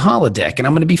gonna play in the holodeck, and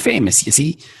I'm gonna be famous. You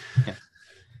see.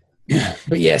 Yeah.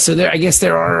 But yeah, so I guess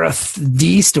there are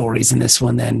D stories in this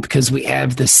one then, because we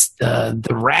have this the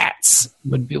rats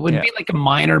would be like a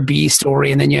minor B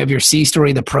story, and then you have your C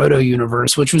story, the proto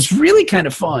universe, which was really kind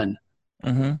of fun.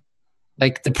 Mm-hmm.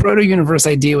 Like the proto universe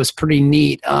idea was pretty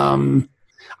neat.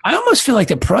 I almost feel like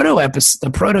the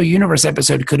proto universe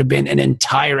episode could have been an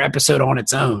entire episode on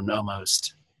its own,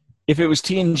 almost. If it was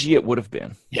TNG, it would have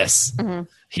been. Yes. Mhm.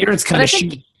 Here it's kind But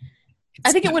of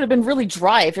I think it would have been really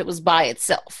dry if it was by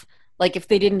itself. Like if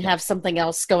they didn't have something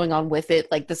else going on with it,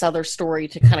 like this other story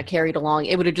to kind of carry it along,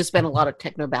 it would have just been a lot of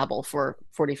technobabble for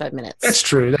 45 minutes. That's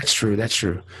true.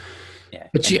 Yeah.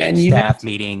 But and you staff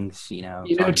meetings, talking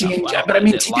TNG. about, But I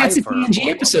mean, is it that's a live or TNG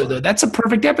blah, episode, blah, though. That's a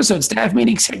perfect episode. Staff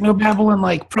meetings, technobabble, and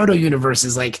like proto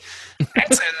universes. Like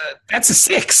that's a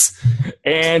 6.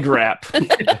 And rap.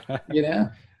 You know,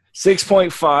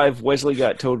 6.5. Wesley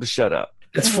got told to shut up.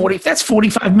 that's 40. That's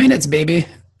 45 minutes, baby.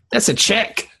 That's a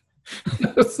check.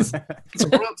 It's a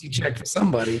royalty check for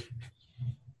somebody.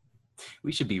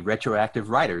 We should be retroactive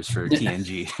writers for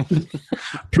TNG.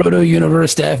 Proto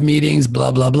universe staff meetings,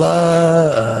 blah blah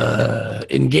blah.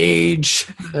 Engage.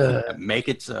 Make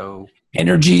it so.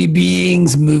 Energy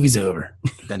beings. Movie's over.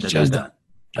 Dun, dun, Show's dun,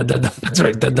 done. dun. Dun, dun, dun. That's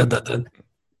right. Dun, dun, dun, dun.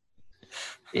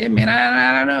 Yeah, man.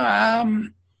 I don't know.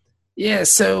 Yeah.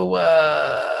 So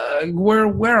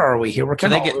where are we here? We're So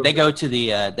kind of they go to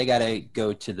the they gotta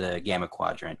go to the Gamma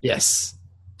Quadrant yes.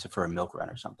 for a milk run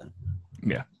or something.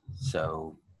 Yeah.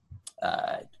 So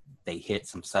they hit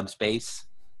some subspace.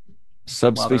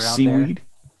 Subspace out seaweed.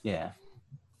 Yeah.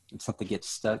 And something gets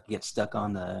stuck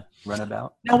on the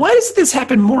runabout. Now, why does this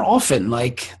happen more often?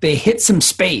 Like they hit some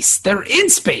space. They're in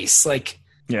space. Like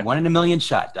Yeah. 1 in a million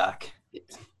shot, Doc.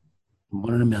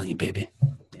 1 in a million, baby.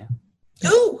 Yeah.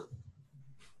 Ooh.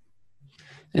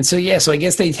 And so I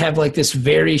guess they have like this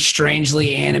very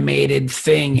strangely animated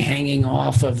thing hanging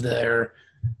off of their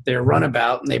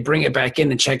runabout, and they bring it back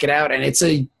in and check it out, and it's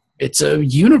a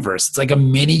universe. It's like a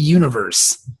mini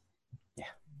universe.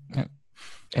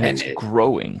 And it's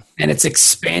growing. And it's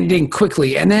expanding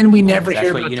quickly. And then we never That's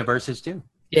hear what about universes do.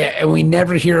 Yeah, and we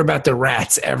never hear about the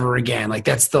rats ever again. Like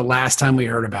that's the last time we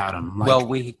heard about them. Like, Well,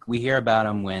 we hear about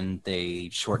them when they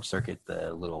short circuit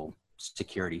the little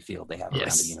security field they have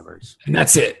around the universe. And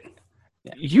that's it.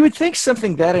 Yeah. You would think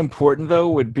something that important, though,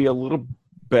 would be a little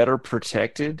better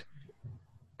protected.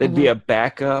 There'd be a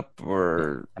backup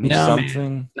or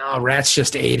something. No, rats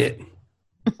just ate it.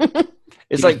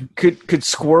 It's like, could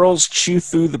squirrels chew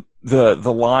through the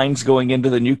lines going into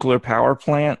the nuclear power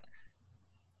plant?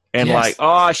 And Yes.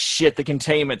 oh shit, the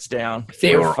containment's down.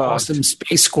 They We're were fucked. awesome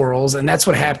space squirrels, and that's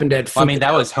what happened at. Well, I mean,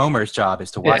 that was Homer's job, is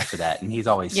to watch Yeah. for that, and he's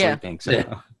always Yeah. sleeping. So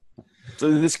Yeah.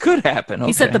 So this could happen.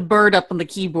 He set okay. the bird up on the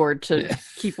keyboard to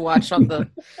keep watch on the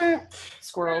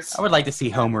squirrels. I would like to see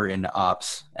Homer in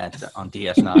Ops on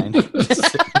DS9,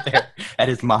 just sitting there at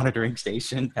his monitoring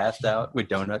station, passed out with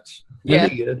donuts,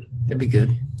 That'd be good. That'd be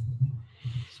good.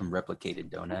 some replicated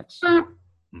donuts.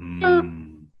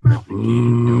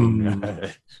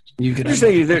 You could You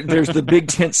say there's the big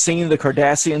tent scene. The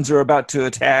Cardassians are about to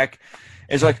attack.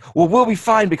 It's like, well, we'll be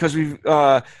fine because we've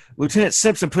Lieutenant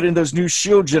Simpson put in those new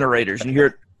shield generators, and you hear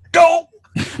it go.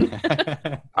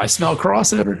 I smell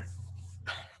crossover.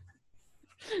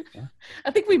 I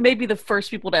think we may be the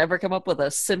first people to ever come up with a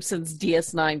Simpsons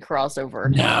DS9 crossover.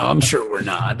 No, I'm sure we're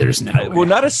not. There's no. Well,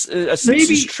 not a Simpsons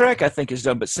Maybe- Trek, I think, is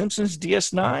done, but Simpsons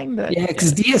DS9. That, Yeah,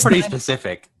 because Pretty DS9.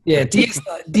 specific. Yeah,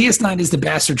 DS9 is the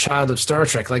bastard child of Star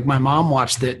Trek. Like my mom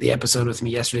watched the episode with me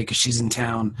yesterday because she's in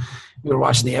town. We were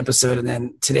watching the episode, and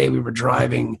then today we were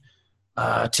driving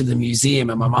to the museum,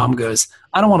 and my mom goes,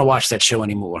 "I don't want to watch that show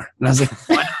anymore." And I was like,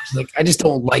 "Why not?" She's like, "I just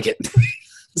don't like it."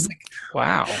 I was like,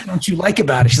 wow. "What don't you like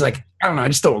about it?" She's like, "I don't know, I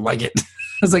just don't like it." I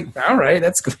was like, "All right,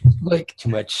 that's good." Like, Too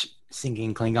much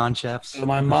singing Klingon chefs. so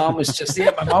my mom was just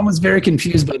my mom was very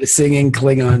confused by the singing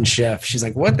Klingon chef. She's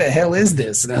like, "What the hell is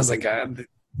this?" And I was like,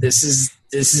 "This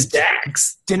is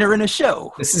Dax. Dinner and a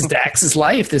show. This is Dax's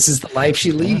life. This is the life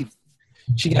she leads."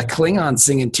 She got Klingon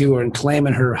singing to her and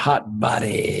claiming her hot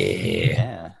body.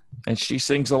 Yeah. And she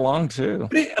sings along, too.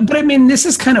 But I mean, this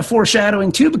is kind of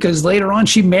foreshadowing too, because later on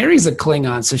she marries a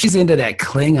Klingon, so she's into that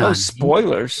Klingon. Oh,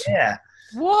 spoilers. Yeah,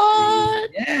 What?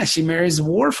 yeah. She marries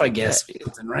Worf, I guess,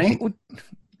 right?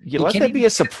 You let can't that be a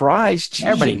surprise.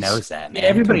 Everybody Jesus. knows that, man. Yeah,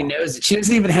 everybody Come on. knows it. She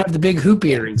doesn't even have the big hoop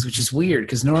earrings, which is weird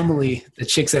because normally the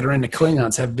chicks that are into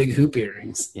Klingons have big hoop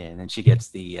earrings. Yeah, and then she gets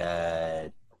the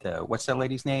what's that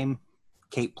lady's name?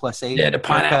 Kate +8. Yeah, the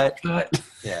pineapple haircut. cut.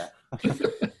 Yeah.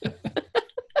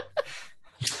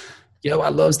 Yo, I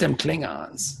loves them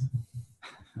Klingons.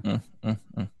 Mm.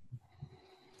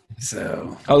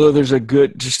 So Although there's a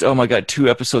good, just, oh my God, 2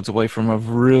 episodes away from a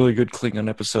really good Klingon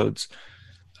episodes.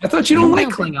 I thought you don't like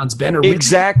Klingons, Ben. Or would you?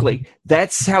 Exactly.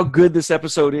 That's how good this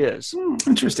episode is.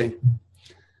 Interesting.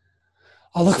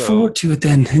 I'll look So- forward to it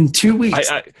then in 2 weeks.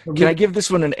 Can I give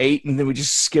this one an 8 and then we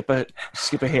just skip ahead?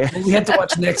 We have to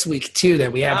watch next week too.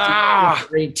 That we have to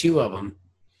grade 2 of them.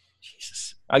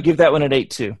 Jesus. I'll give that one an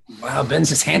 8 too. Wow, Ben's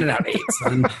just handing out 8s,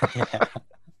 son.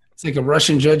 It's like a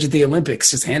Russian judge at the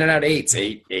Olympics, just handing out 8s.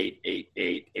 8, 8, 8,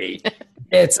 8, 8.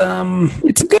 It's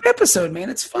a good episode, man.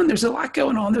 It's fun. There's a lot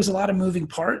going on. There's a lot of moving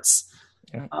parts.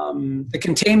 Yeah. The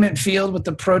containment field with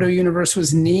the proto universe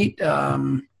was neat.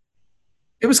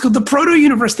 It was cool. The proto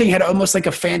universe thing had almost like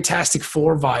a Fantastic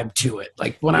Four vibe to it.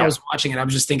 Like when I was watching it, I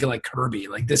was just thinking like Kirby.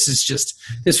 Like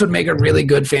this would make a really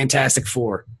good Fantastic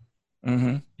Four.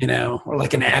 Mm-hmm. You know, or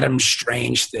like an Adam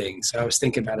Strange thing. So I was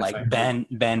thinking about it. Like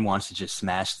Ben wants to just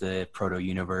smash the proto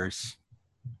universe,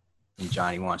 and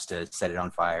Johnny wants to set it on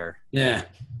fire. Yeah.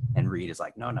 And Reed is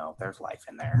like, no, there's life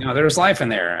in there. No, there's life in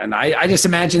there. And I just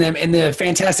imagine them in the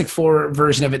Fantastic Four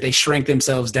version of it, they shrink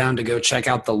themselves down to go check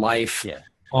out the life. Yeah.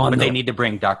 On But the, they need to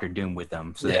bring Doctor Doom with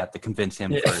them, so they have to convince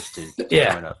him first to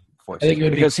Yeah. join up. I think it would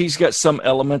be, Because he's got some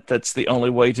element that's the only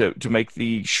way to make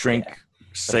the shrink But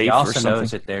safe he or also something.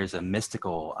 knows that there's a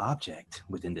mystical object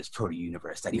within this proto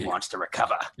universe that he wants to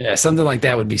recover. yeah, something like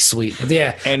that would be sweet. But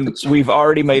yeah, And we've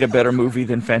already made a better movie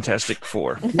than Fantastic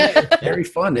Four. very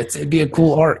fun. It'd be a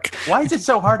cool arc. Why is it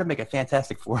so hard to make a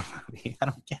Fantastic Four movie? I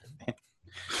don't get it,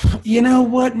 man. You know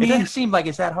what, It man? doesn't seem like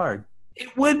it's that hard.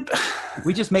 It would.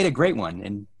 We just made a great one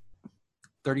in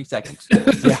 30 seconds.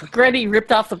 Granny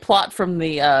ripped off the plot from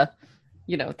the,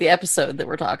 the episode that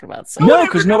we're talking about. So No,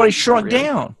 because nobody shrunk Really?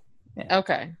 down.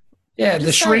 okay, Yeah, the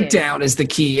Just shrink saying. down is the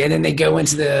key, and then they go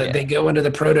into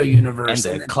the proto universe.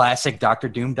 And the classic Doctor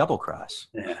Doom double cross.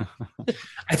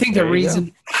 I think the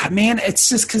reason, man, it's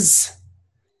just because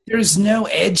there's no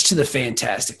edge to the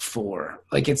Fantastic Four.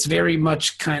 Like it's very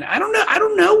much kind of I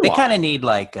don't know They why. kind of need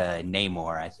like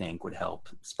Namor. I think would help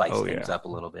spice Oh, things yeah. up a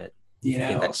little bit. You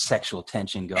Get know, that sexual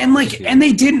tension going. and like too. and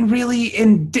they didn't really,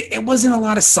 and it wasn't a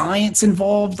lot of science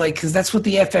involved, like because that's what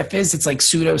the FF is. It's like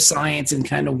pseudoscience and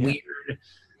kind of weird,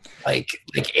 like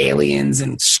aliens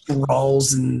and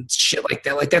scrolls and shit like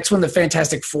that. Like that's when the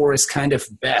Fantastic Four is kind of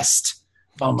best.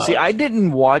 Almost. See, I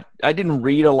didn't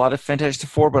read a lot of Fantastic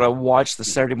Four, but I watched the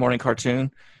Saturday morning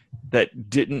cartoon that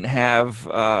didn't have.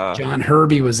 John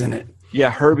Herbie was in it. Yeah,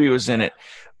 Herbie was in it,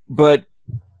 but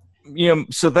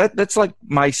so that's like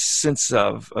my sense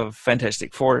of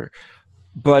Fantastic Four.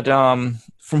 But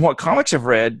from what comics I've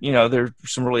read, there's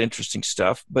some really interesting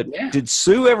stuff. But did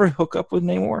Sue ever hook up with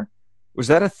Namor? Was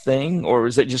that a thing, or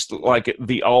was it just like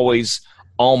the always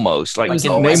almost like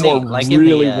Namor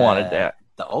really wanted that?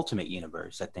 The Ultimate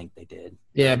Universe, I think they did.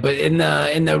 Yeah, but in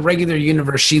the regular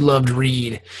universe, she loved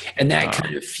Reed, and that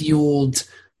kind of fueled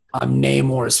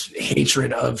Namor's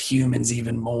hatred of humans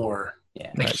even more. Yeah.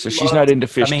 Like, Right, so she's not into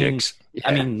fish I mean, dicks.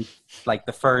 I mean, like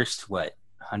the first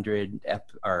 100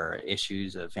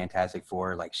 issues of Fantastic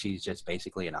Four, like she's just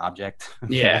basically an object,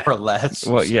 Yeah. more or less.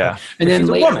 Well, yeah. And then she's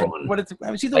a later woman.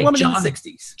 on, She's a like woman in John- the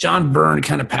 '60s. John Byrne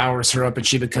kind of powers her up, and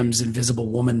she becomes Invisible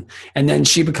Woman, and then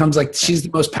she becomes like she's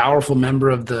the most powerful member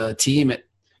of the team at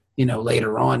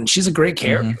later on. She's a great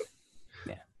character.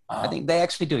 Yeah, I think they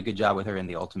actually do a good job with her in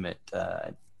the Ultimate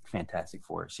Fantastic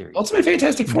Four series. Ultimate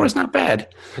Fantastic Four is not bad,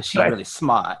 Because she's really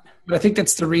smart. but I think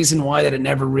that's the reason why that it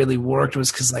never really worked was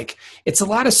because like it's a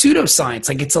lot of pseudoscience,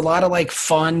 like it's a lot of like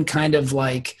fun kind of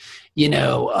like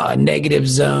negative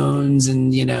zones and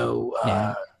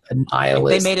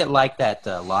nihilist. They made it like that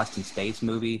Lost in Space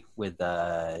movie with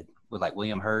like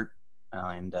William Hurt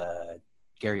and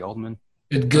Gary Oldman.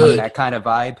 Good. That kind of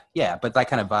vibe. Yeah, but that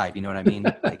kind of vibe. You know what I mean?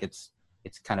 Like it's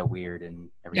kind of weird and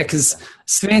everything. Yeah, because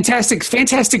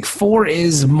Fantastic Four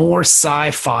is more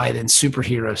sci-fi than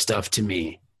superhero stuff to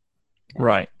me.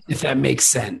 Right. If that makes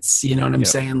sense, you know what I'm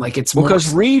saying? Like it's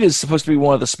Because Reed is supposed to be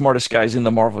one of the smartest guys in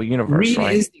the Marvel universe, Reed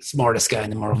right? is the smartest guy in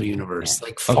the Marvel universe.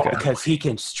 Like far Okay. because he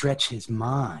can stretch his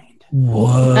mind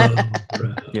Whoa,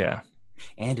 Yeah.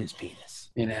 and his penis.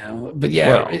 But yeah,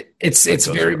 Well, it's goes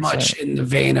very without much in the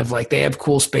vein of like they have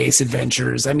cool space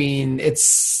adventures. I mean,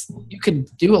 you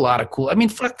could do a lot of cool. I mean,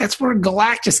 fuck, that's where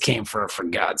Galactus came from, for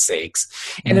God's sakes.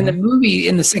 And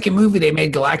in the second movie, they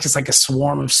made Galactus like a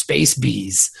swarm of space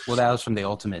bees. Well, that was from the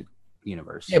Ultimate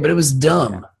Universe. Yeah, but it was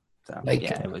dumb. So, like-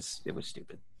 yeah, it was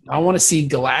stupid. I want to see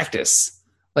Galactus,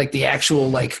 like the actual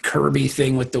like Kirby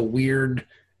thing with the weird,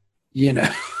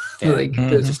 like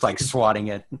It's just like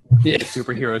swatting at Yeah.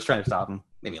 superheroes trying to stop him.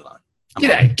 Leave me alone.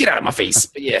 get out of my face.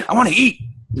 But yeah. I want to eat.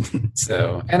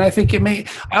 So, and I think I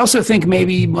also think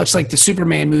maybe much like the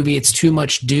Superman movie, it's too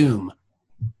much Doom.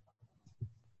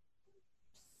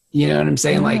 You know what I'm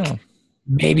saying? Like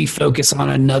maybe focus on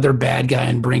another bad guy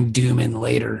and bring Doom in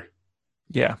later,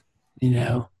 Yeah.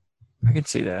 I can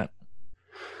see that.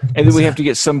 And then we have to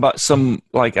get some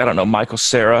like, I don't know, Michael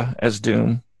Cera as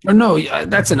Doom. Or no,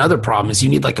 that's another problem is you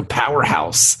need like a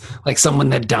powerhouse, like someone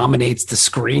that dominates the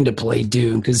screen to play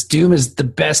Doom because Doom is the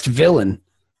best villain.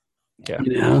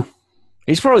 Yeah.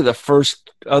 He's probably the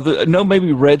first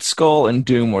maybe Red Skull and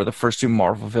Doom were the first two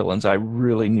Marvel villains I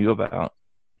really knew about.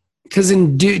 Because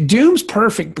in Doom's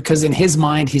perfect because in his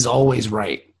mind he's always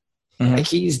right. Mhm. Like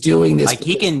he's doing this. Like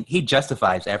he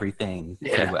justifies everything.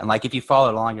 Yeah. And like if you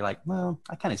follow along, you're like, well,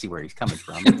 I kind of see where he's coming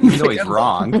from. Even though he's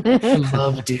wrong. I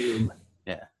love Doom.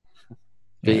 Yeah.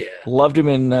 But yeah. Loved him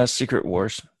in Secret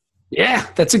Wars. Yeah,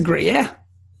 that's a great Yeah.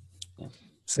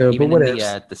 So, Even but in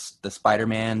whatever. the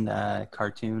Spider-Man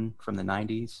cartoon from the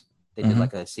 '90s, they did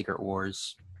like a Secret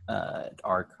Wars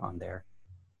arc on there.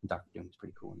 Doctor Doom was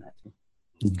pretty cool in that too.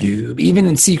 Dude, even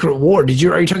in Secret War, are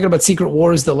you talking about Secret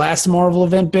Wars, the last Marvel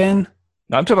event, Ben?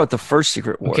 No, I'm talking about the first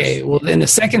Secret Wars. Okay, well, in the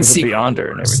second With the Secret Beyonder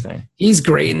and Wars, everything. he's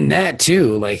great in that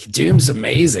too. Like Doom's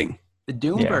amazing. The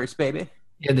Doomverse, baby.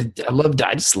 Yeah,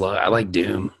 I like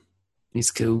Doom.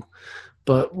 He's cool.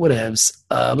 But whatevs.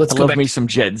 Let's I go love back. me some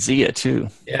Jadzia too.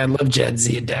 Yeah, I love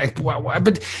Jadzia Dak. Why?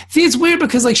 But see, it's weird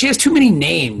because like she has too many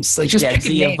names. Like just pick a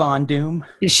Jadzia name. Von Doom.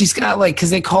 She's got like because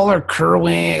they call her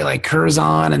Kerwin, like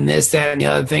Curzon, and this, that, and the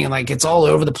other thing, and like it's all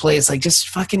over the place. Like just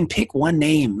fucking pick one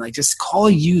name. Like just call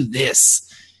you this.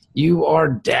 You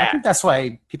are I Dax. think that's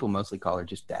why people mostly call her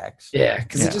just Dax. Yeah,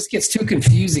 because it just gets too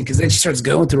confusing. Because then she starts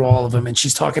going through all of them, and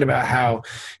she's talking about how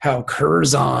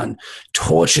Curzon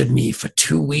tortured me for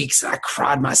 2 weeks. I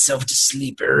cried myself to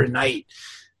sleep every night,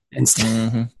 and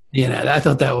I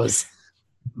thought that was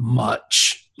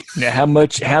much. Now, how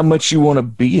much you want to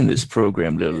be in this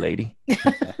program, little lady?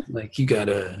 Like you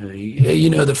gotta,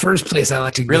 the first place I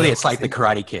like to go. Really, it's like the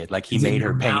Karate Kid. Like he made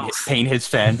her paint his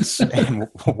fence and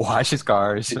wash his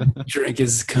cars. Drink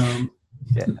his cum.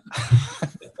 Yeah.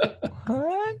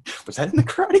 Was that in the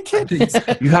Karate Kid?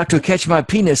 You have to catch my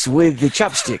penis with the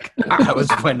chopstick. That was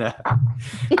when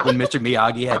Mr.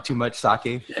 Miyagi had too much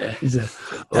sake. Yeah, he's a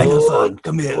Daniel-san,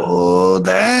 come here. Oh,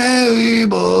 Daddy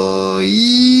boy.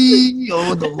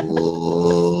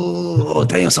 Oh,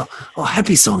 Daniel-san. Oh,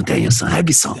 happy song, Daniel-san.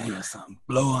 Happy song. Daniel-san,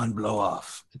 blow on, blow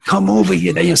off. Come over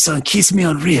here, Daniel-san. Kiss me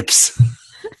on ribs.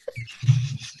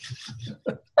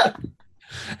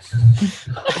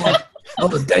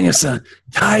 Oh, Daniel-san,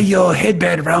 tie your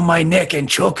headband around my neck and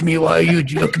choke me while you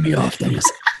jerk me off,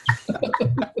 Daniel-san.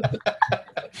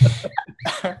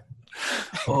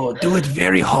 Oh, do it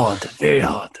very hard, very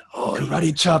hard. Oh,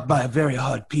 Karate chop my very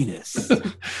hard penis.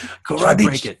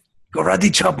 break it.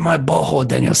 Karate chop my butthole,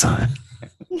 Daniel-san.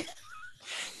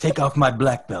 Take off my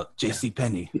black belt, J.C.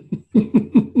 Penney.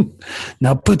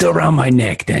 Now put it around my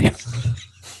neck, Daniel.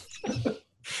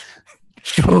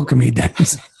 Choke me, Daniel.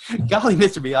 Golly,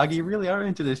 Mr. Miyagi, you really are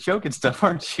into this choking stuff,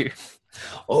 aren't you?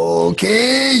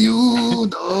 Okay, you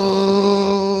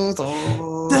do.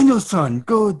 Daniel-san,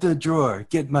 go to the drawer.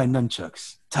 Get my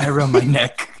nunchucks. Tie around my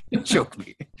neck. Choke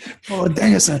me. Oh,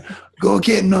 Daniel-san, go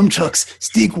get nunchucks.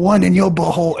 Stick one in your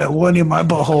butthole and one in my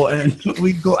butthole, and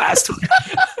we go ass to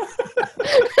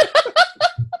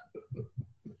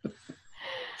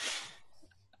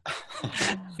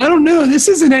I don't know. This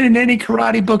isn't in any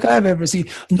karate book I've ever seen.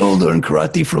 No, learn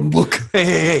karate from book.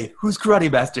 Hey, who's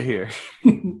karate master here?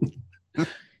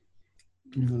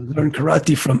 Learn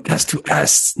karate from ass to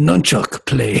ass nunchuck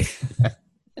play.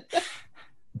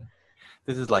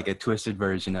 This is like a twisted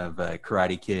version of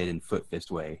Karate Kid and Foot Fist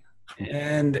Way.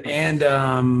 And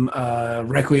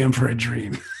Requiem for a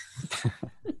Dream.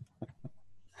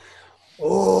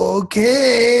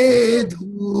 Okay.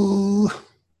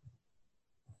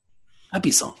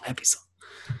 Happy song.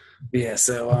 Yeah,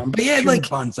 so but yeah, like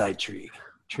bonsai tree.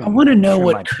 I want to know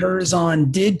what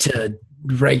Curzon did to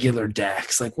regular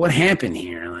Dax. Like, what happened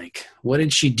here? Like, what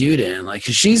did she do to him? Like,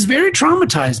 'cause she's very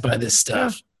traumatized by this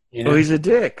stuff. You know? Oh, he's a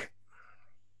dick.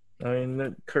 I mean,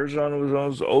 that Curzon was one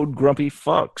of those old grumpy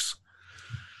fucks.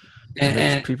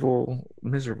 And people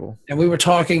miserable. And we were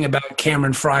talking about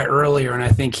Cameron Fry earlier, and I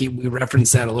think we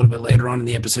referenced that a little bit later on in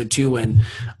the episode too, when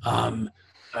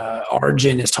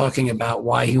Arjun is talking about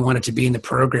why he wanted to be in the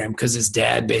program because his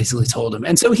dad basically told him.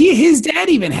 And so his dad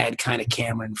even had kind of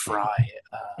Cameron Fry.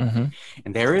 And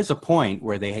there is a point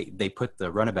where they put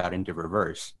the runabout into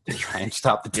reverse to try and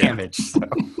stop the damage. So.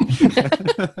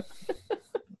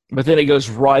 But then it goes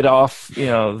right off,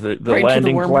 the Right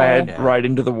landing to the pad, right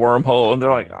into the wormhole, and they're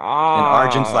like, And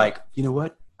Arjun's like, you know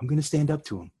what? I'm going to stand up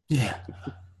to him. Yeah.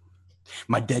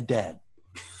 My dead dad.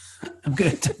 I'm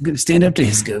gonna stand up to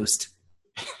his ghost.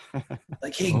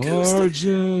 Like, hey, ghost.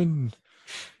 Arjun,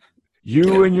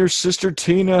 you and your sister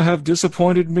Tina have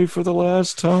disappointed me for the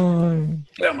last time.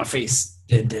 Get out of my face,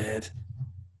 dead dad.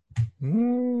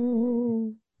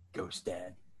 Ghost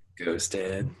dad. Ghost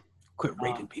dad. Quit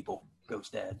raping people.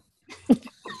 Ghost dad.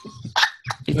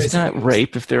 It's not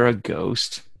rape if they're a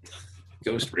ghost.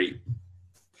 Ghost rape.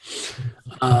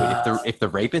 If the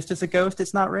rapist is a ghost,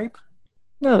 it's not rape?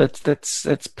 No, that's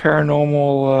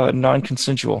paranormal,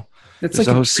 non-consensual. That's There's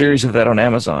like a whole series of that on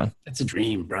Amazon. That's a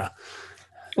dream, bro.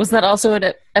 Was that also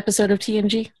an episode of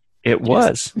TNG? It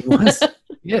was. It was.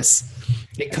 Yes.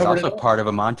 It It's covered also it all. part of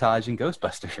a montage in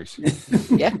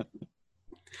Ghostbusters. Yeah.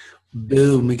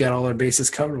 Boom. We got all our bases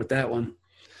covered with that one.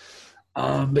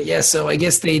 But yeah, so I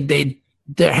guess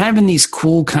they're having these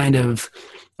cool kind of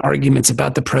arguments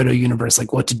about the proto universe,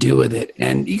 like what to do with it.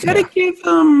 And you got to give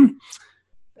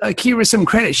Kira some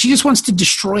credit. She just wants to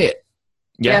destroy it.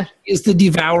 Yeah. She is the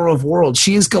devourer of worlds.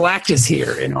 She is Galactus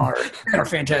here in our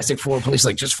Fantastic Four place.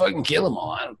 Like, just fucking kill them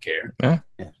all. I don't care. Yeah.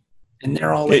 And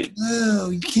they're all like, "No,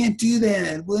 you can't do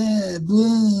that." Blah,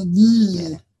 blah,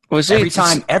 blah. Well, see,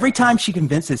 Every time she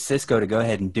convinces Cisco to go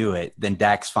ahead and do it, then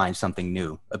Dax finds something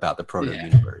new about the proto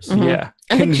universe. Mhm. Yeah.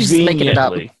 I think she's just making it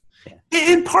up. Conveniently.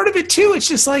 And part of it too, it's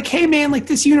just like, hey man, like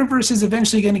this universe is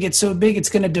eventually going to get so big, it's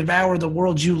going to devour the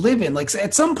world you live in. Like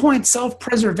at some point,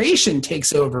 self-preservation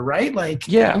takes over, right? Like,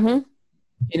 Yeah. Mhm.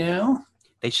 you know,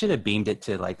 They should have beamed it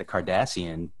to like the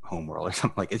Cardassian homeworld or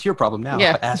something. Like, it's your problem now,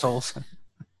 Yeah. assholes.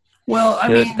 Well, I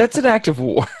mean, That's an act of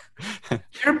war.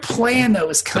 their plan though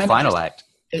is The kind of final act.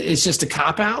 it's just a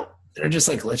cop out. They're just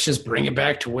like, let's just bring it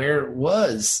back to where it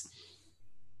was.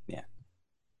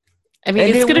 I mean, And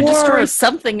it's it going to destroy worked.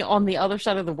 something on the other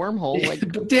side of the wormhole. Like,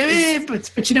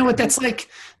 but you know what? That's like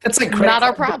credit not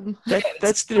our card- problem.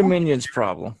 That's the Dominion's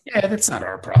problem. Yeah, that's not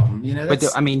our problem. You know, But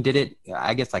that's, I mean, did it?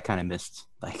 I guess I kind of missed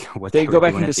like what They were go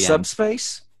back doing into at the end.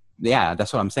 subspace. Yeah,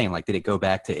 that's what I'm saying. Like, did it go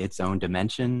back to its own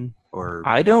dimension, or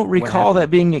I don't recall happened? that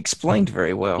being explained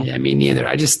very well. yeah, me neither.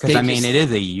 I just because they I mean, just- it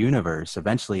is a universe.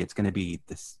 Eventually, it's going to be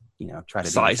this. Try to be the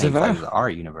Size same of size a- as our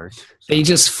universe. they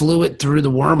just flew it through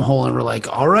the wormhole and were like,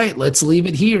 all right, let's leave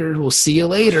it here. We'll see you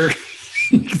later.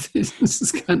 This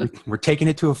is kind of We're taking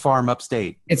it to a farm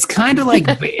upstate. it's kind of like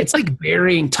it's like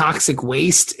burying toxic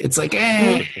waste. It's like,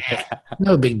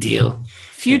 no big deal.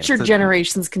 Future so-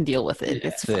 generations can deal with it.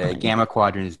 It's The fine. Gamma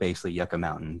Quadrant is basically Yucca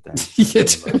Mountain. Then.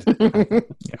 Yeah.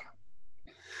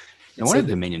 No wonder the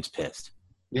Dominion's pissed.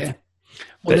 Yeah.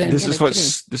 Well, then, This Yeah, is no what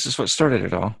kidding. this is what started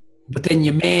it all. but then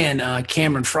your man,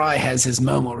 Cameron Fry, has his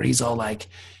moment where he's all like,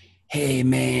 hey,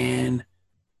 man,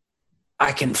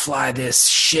 I can fly this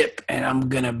ship and I'm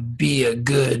going to be a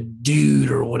good dude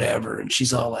or whatever. And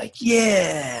she's all like,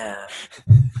 yeah.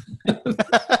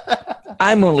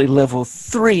 I'm only level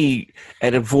 3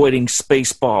 at avoiding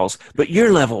space balls, but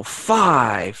you're level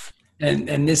 5.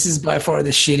 And this is by far the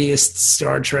shittiest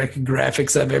Star Trek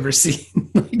graphics I've ever seen.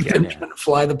 Like them trying to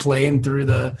fly the plane through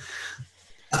the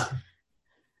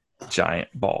Giant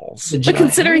balls. But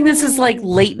considering this is like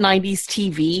late 90s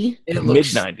TV, it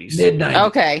Mid-90s. Mid-90s.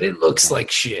 Okay. It looks like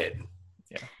shit.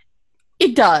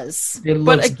 it does. It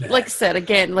But looks bad. like I said,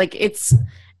 again, like it's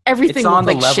everything It's on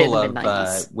looked the like shit level in the of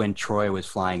mid-90s. when Troy was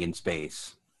flying in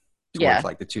space. Towards, Yeah.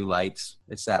 like the two lights.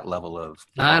 It's that level of.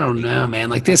 I don't know, man.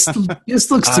 Like this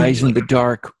looks to me Eyes in like the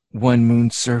dark, one moon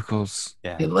circles.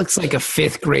 Yeah. it looks like a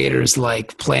fifth grader's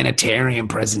like planetarium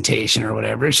presentation or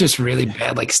whatever. It's just really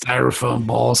bad, like styrofoam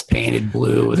balls painted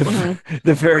blue. With,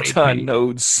 The Veriton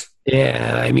nodes.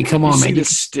 yeah, I mean, come You on, see man. the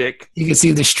stick. You can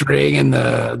see the string and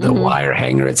the Mhm. wire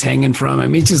hanger it's hanging from. I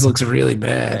mean, it just looks really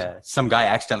bad. Yeah. Some guy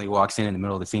accidentally walks in the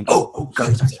middle of the scene. Oh,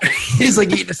 God. He's like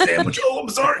eating a sandwich. Oh, I'm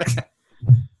sorry.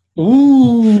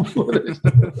 Ooh.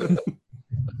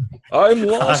 I'm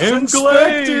lost in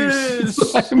space.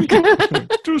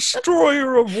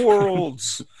 Destroyer of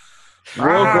worlds.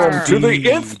 Welcome to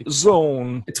the nth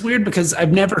zone. It's weird because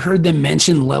I've never heard them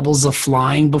mention levels of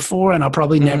flying before, and I'll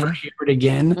probably never hear it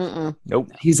again. Mm-mm. Nope.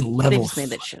 He's a They level. just made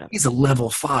that shit up. He's a level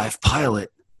 5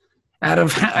 pilot. Out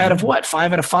of what?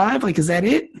 5 out of 5? Like, is that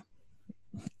it?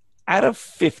 Out of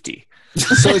 50.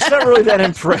 So it's not really that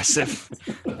impressive.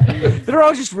 They're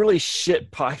all just really shit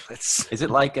pilots. Is it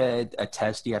like a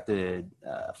test you have to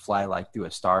fly like through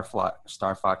a Star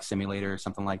Fox simulator or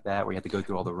something like that, where you have to go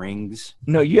through all the rings,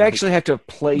 No, you actually have to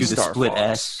play do the Star split Fox.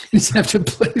 S? You just have to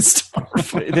play Star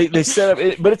Fox. They set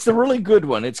up, but it's the really good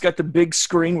one. It's got the big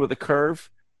screen with a curve.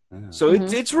 So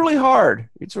it's really hard.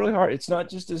 It's really hard. It's not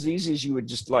just as easy as you would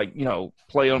just play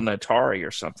on an Atari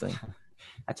or something.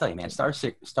 I tell you, man, Star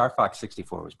Fox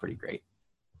 64 was pretty great.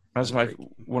 That was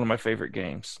one of my favorite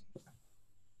games.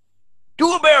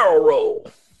 Do a barrel roll.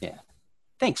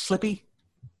 Thanks, Slippy.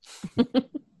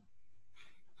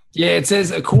 Yeah, it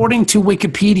says according to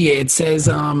Wikipedia, it says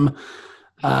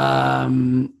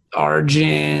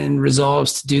Arjun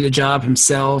resolves to do the job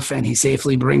himself, and he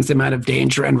safely brings them out of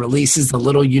danger and releases the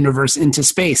little universe into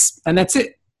space, and that's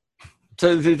it.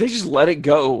 So they just let it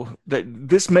go. That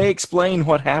this may explain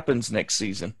what happens next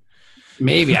season.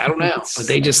 Maybe, I don't know, but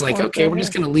they just like, okay, we're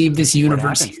just going to leave this What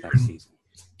universe happens here. next season?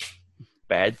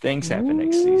 Bad things happen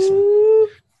next season.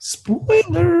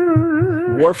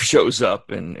 Spoiler. Worf shows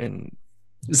up and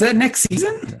Is that next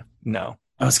season? no.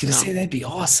 I was going to say that'd be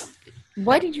awesome.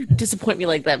 Why did you disappoint me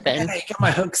like that, Yeah, Ben? you got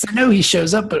my hooks. I know he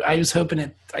shows up, but I was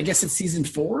hoping I guess it's season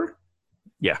 4.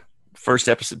 Yeah. First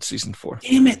episode, season 4.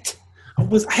 Damn it. I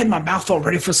had my mouth all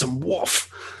ready for some Wolf.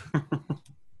 I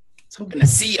was hoping to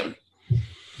see him.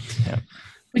 Yeah.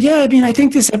 But yeah, I mean, I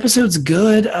think this episode's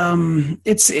good.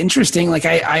 It's interesting. Like,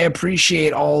 I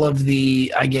appreciate all of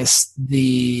the, I guess,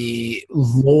 the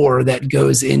lore that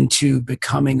goes into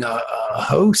becoming a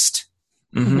host.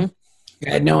 Mm-hmm. I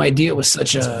had no idea it was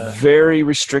such a. Very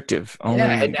restrictive.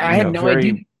 Yeah, I had no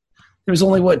idea. There was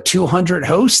only, 200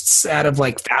 hosts out of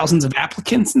like thousands of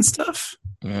applicants and stuff.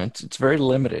 Yeah, it's very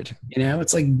limited. You know,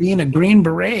 it's like being a Green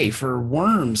Beret for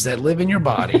worms that live in your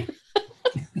body.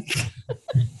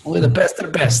 Only the best of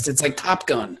the best. It's like Top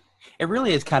Gun. It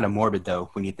really is kind of morbid, though,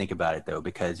 when you think about it, though,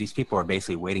 because these people are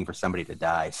basically waiting for somebody to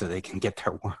die so they can get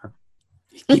their worm.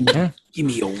 Give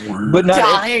me a worm. But not,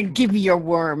 Die and give me your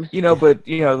worm. but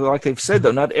like they've said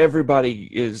though, not everybody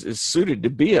is suited to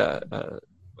be a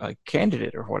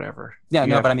candidate or whatever. Yeah,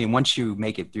 no, but I mean, once you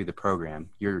make it through the program,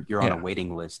 you're on a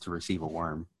waiting list to receive a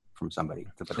worm from somebody.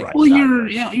 Well,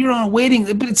 you're on a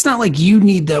waiting, but it's not like you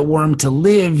need that worm to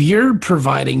live. You're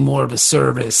providing more of a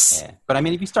service. Yeah. But I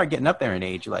mean, if you start getting up there in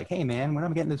age, you're like, hey man, when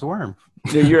am I getting this worm?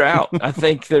 Yeah, you're out. I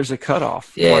think there's a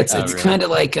cutoff. Yeah, it's really? kind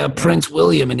of like Prince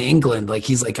William in England. Like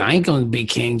he's like, I ain't going to be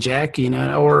king, Jack.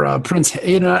 Or Prince,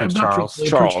 Prince Charles. Prince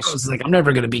Charles is like, I'm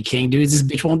never going to be king, dude. This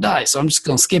bitch won't die, so I'm just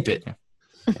going to skip it.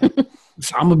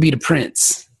 So I'm going to be the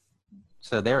prince.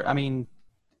 So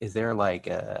is there like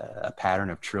a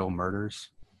pattern of Trill murders?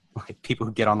 Like people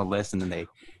who get on the list and then they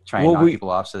try and knock people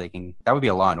off so they can. That would be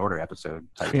a Law and Order episode.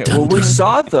 We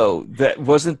saw though that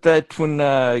wasn't that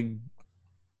when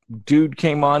dude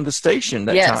came on the station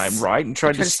that time, right, and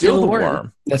tried to steal the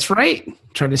worm. That's right.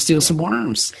 Tried to steal some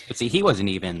worms. But see, he wasn't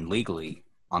even legally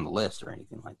on the list or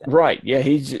anything like that. Right. Yeah.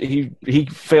 He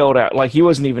failed out. Like he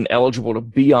wasn't even eligible to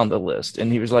be on the list,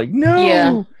 and he was like, no.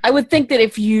 Yeah. I would think that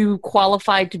if you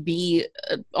qualified to be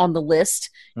on the list,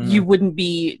 you wouldn't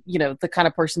be, the kind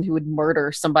of person who would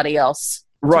murder somebody else.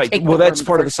 Right. Well, that's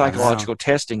part of the psychological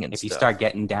testing and if stuff. you start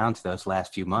getting down to those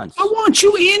last few months. I want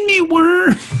you in me,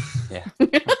 worm. Yeah.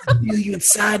 Feel you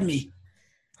inside me.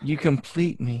 You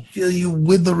complete me. Feel you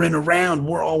withering around.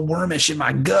 We're all wormish in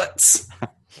my guts.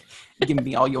 Give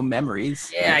me all your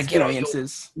memories. Yeah, I get all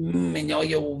experiences. And all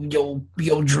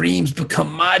your dreams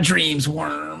become my dreams,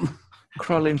 worm.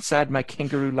 Crawl inside my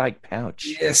kangaroo-like pouch.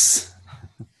 Yes.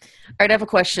 All right, I have a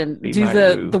question.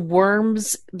 Do the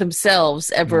worms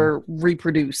themselves ever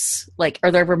reproduce? Like,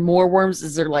 are there ever more worms?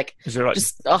 Is there like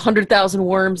just 100,000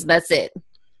 worms and that's it?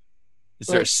 Is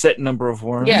there a set number of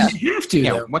worms? Yeah. You have to.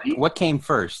 Yeah. Though, right? What came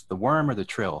first, the worm or the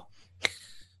Trill?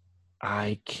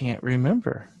 I can't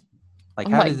remember. Like,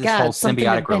 how does this whole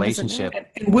symbiotic relationship?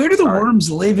 And where do the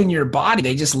worms live in your body?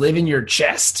 They just live in your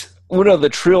chest. Well, no, the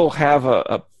Trill have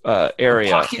a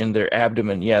area in their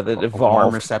abdomen. Yeah, that evolved.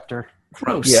 Worm receptor.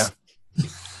 Gross. Yeah.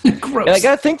 Gross. And I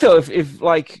gotta think though,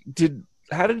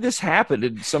 how did this happen?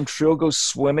 Did some Trill go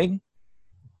swimming?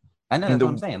 I know that's what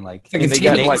I'm saying. Like, did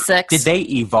they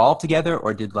evolve together,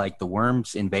 or did like the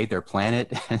worms invade their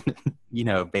planet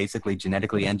and basically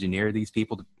genetically engineer these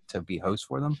people to be hosts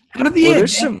for them? How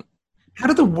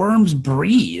do the worms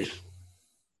breed?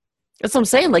 That's what I'm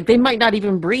saying. Like, they might not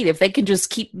even breed. If they can just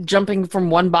keep jumping from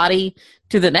one body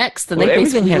to the next, then they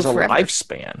everything basically has live a forever.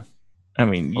 lifespan. I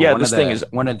mean, this thing is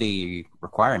one of the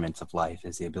requirements of life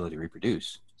is the ability to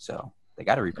reproduce. So they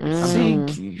got to reproduce.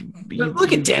 But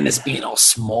look at Dennis being all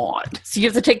smart. So you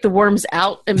have to take the worms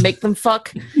out and make them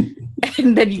fuck,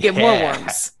 and then you get more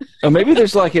worms. Or maybe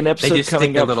there's like an episode They just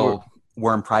coming stick the up little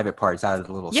worm private parts out of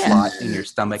the little slot in your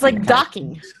stomach. It's like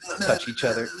docking. Touch each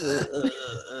other.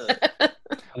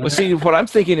 Well, see, what I'm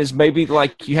thinking is maybe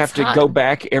like you have to go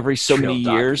back every so many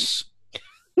years.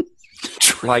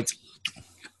 Like,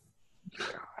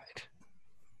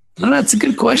 no, that's a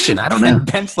good question. I don't know.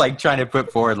 Ben's like trying to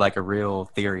put forward like a real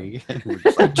theory.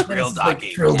 Like, drill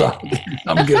docking. Drill docking.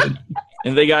 I'm good.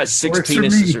 And they got 6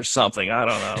 penises or something. I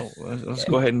don't know. Let's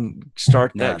go ahead and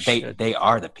start that. They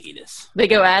are the penis. They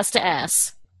go ass to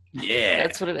ass. Yeah,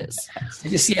 that's what it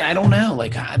is. I don't know.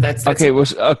 Like that's okay. Well,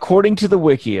 according to the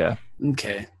Wikia,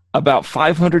 okay, about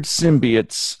 500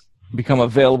 symbiotes become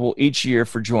available each year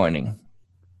for joining.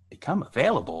 Become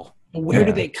available. Where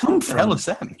do they come from? What the hell does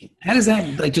that mean? How does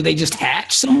that, like, do they just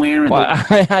hatch somewhere? Well,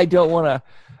 I don't want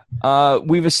to.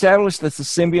 We've established that the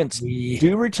symbionts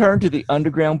do return to the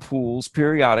underground pools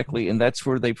periodically, and that's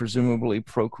where they presumably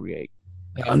procreate.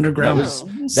 The underground.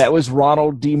 That was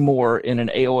Ronald D. Moore in an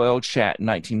AOL chat in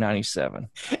 1997.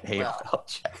 AOL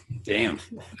chat. Damn.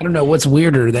 I don't know what's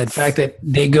weirder, that fact that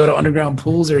they go to underground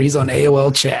pools or he's on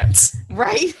AOL chats.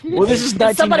 Right. Well, this is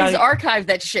somebody's archived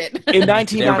that shit. In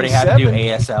 1997. Everybody had to do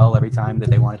ASL every time that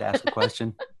they wanted to ask a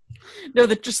question. No,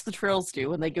 that just the Trills do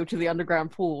when they go to the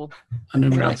underground pool.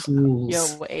 Underground pools.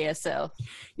 Yo, ASL.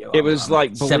 It was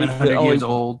like 700 years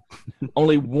old.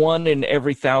 Only 1 in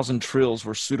every 1,000 trills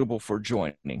were suitable for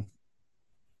joining.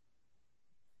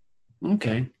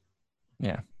 Okay.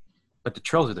 Yeah. But the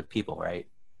trills are the people, right?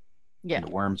 Yeah. And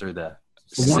the worms are the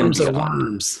worms are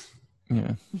worms.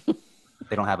 Yeah.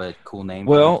 They don't have a cool name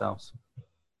for themselves.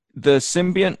 The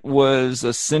symbiont was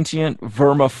a sentient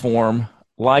vermiform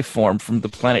life form from the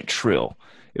planet Trill.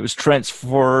 It was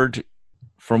transferred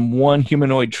from one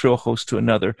humanoid Trill host to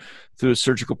another through a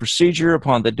surgical procedure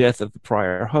upon the death of the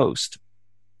prior host.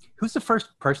 Who's the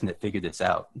first person that figured this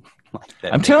out?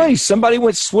 I'm telling you, somebody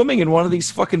went swimming in one of these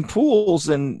fucking pools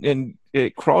and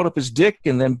it crawled up his dick,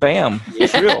 and then bam,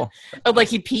 it's real. Oh, like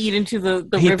he peed into the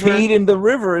He river. peed in the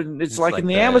river, and it's like in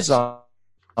the Amazon.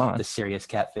 The serious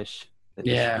catfish. That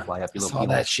Yeah, just fly up I your saw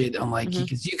little that shit. I'm like, Mhm.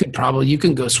 because you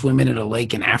can go swimming in a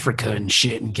lake in Africa and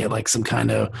shit and get like some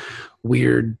kind of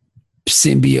weird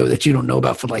symbiote that you don't know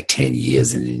about for like 10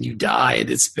 years and then you die. And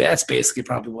that's basically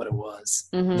probably what it was.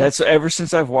 Mhm. That's ever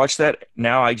since I've watched that.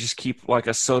 Now I just keep like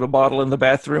a soda bottle in the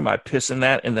bathroom. I piss in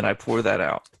that, and then I pour that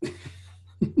out.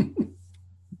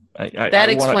 That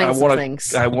explains some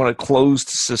things. I want a closed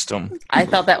system. I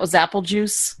thought that was apple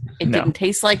juice. It No. didn't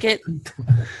taste like it.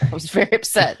 I was very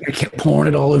upset. I kept pouring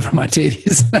it all over my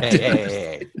titties.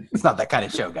 Hey. It's not that kind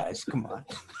of show, guys. Come on.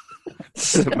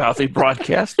 This is a mouthy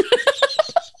broadcast.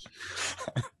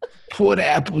 Poured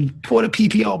the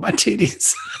pee all my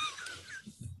titties.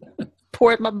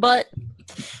 Pour it in my butt.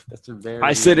 That's a very.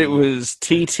 I said it was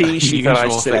TT. She thought I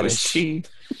Unusual said it was fetish. T.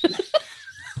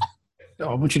 Oh,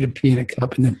 I want you to pee in a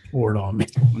cup and then pour it on me.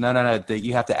 No.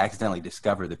 You have to accidentally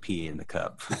discover the pee in the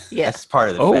cup. Yes. That's part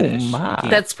of the Oh, fetish. my. You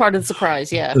can't- That's part of the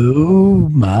surprise, yeah. Oh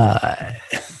my.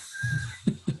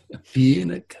 Pee in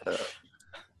a cup.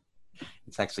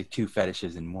 It's actually two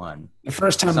fetishes in one. The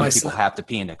first time Some my people son, have to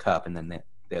pee in a cup, and then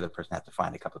the other person has to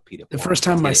find a cup of pee to the pour first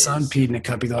on time my his son titties. peed in a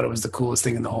cup, he thought it was the coolest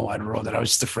thing in the whole wide world. That I was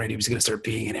just afraid he was going to start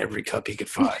peeing in every cup he could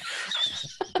find.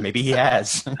 Maybe he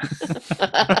has.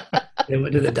 I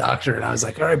went to the doctor and I was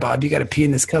like, "All right, Bob, you got to pee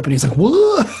in this cup." And he's like,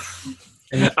 "What?"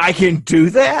 I can do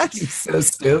that. He's so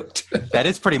stoked. That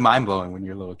is pretty mind blowing when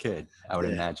you're a little kid, I would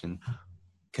imagine,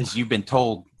 because you've been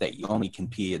told that you only can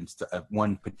pee in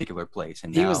one particular place,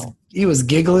 and now He was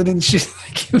giggling and shit.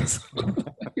 Like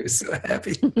he was so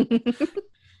happy.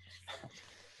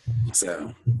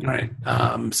 So, all right.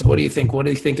 So, what do you think? What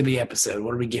do you think of the episode?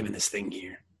 What are we giving this thing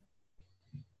here?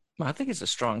 I think it's a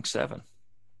strong 7.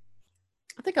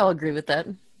 I think I'll agree with that.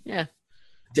 Yeah.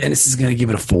 Dennis is going to give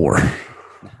it a 4.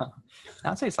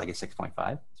 I'd say it's like a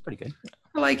 6.5. It's pretty good.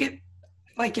 I like it.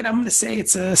 I'm going to say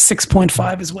it's a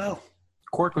 6.5 as well.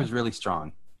 Cork was really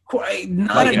strong. Quite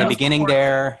not Like in the enough beginning Cork.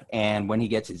 there, and when he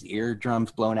gets his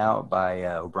eardrums blown out by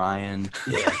O'Brien.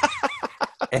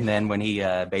 And then when he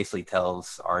basically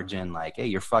tells Arjun, like, "Hey,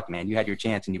 you're fucked, man. You had your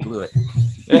chance and you blew it."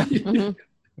 Mhm.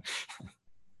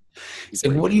 He's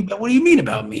like, what do you mean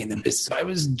about me? And then I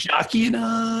was jockeying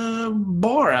a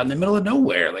bar out in the middle of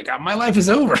nowhere. Like, my life is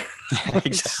over.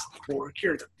 Cork,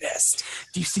 you're the best.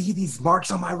 Do you see these marks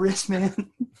on my wrist,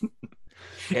 man?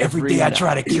 Every day I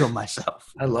try to kill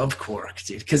myself. I love Cork,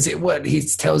 dude, because he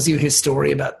tells you his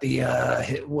story about the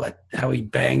how he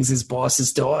bangs his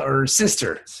boss's daughter or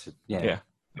sister. Yeah.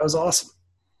 That was awesome.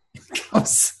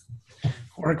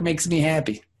 Cork makes me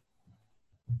happy.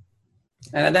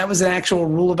 And that was an actual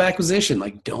rule of acquisition.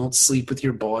 Like, don't sleep with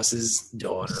your boss's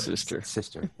daughter.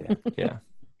 Sister. Yeah. Yeah.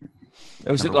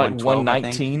 Was it Number like 112, I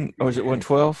 119 or was it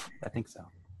 112? I think so.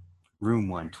 Room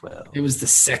 112. It was the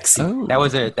sexy. Oh. That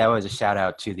was a shout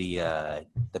out to the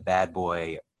bad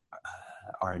boy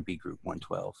R&B group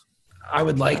 112. I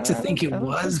would like to think it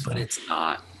was, but it's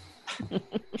not.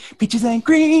 Peaches and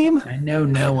cream. I know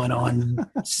no one on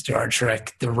Star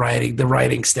Trek, the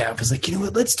writing staff was like, you know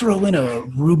what, let's throw in a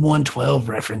Room 112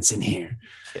 reference in here.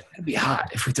 That'd be hot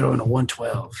if we throw in a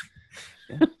 112.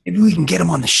 Maybe we can get him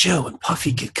on the show and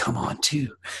Puffy could come on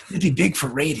too. It'd be big for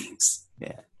ratings.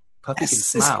 Yeah. Puffy That's can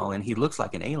Cisco. smile, and he looks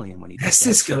like an alien when he That's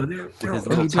does that. Cisco. With his He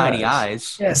little does. tiny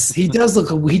eyes. Yes, he does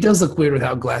look weird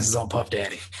without glasses on, Puff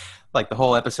Daddy. Like the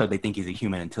whole episode, they think he's a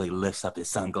human until he lifts up his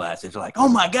sunglasses. They're like, "Oh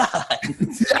my god,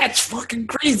 That's fucking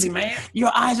crazy, man.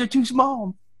 your eyes are too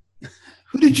small."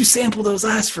 Who did you sample those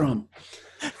eyes from?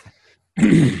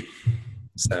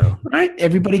 So, all right,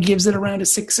 everybody gives it around a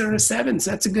 6 or a 7. So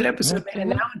that's a good episode, man. And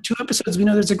now in 2 episodes, we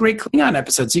know there's a great Klingon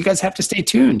episode. So you guys have to stay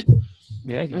tuned.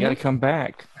 Yeah, you got to come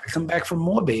back. Come back for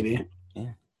more, baby.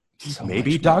 Yeah. So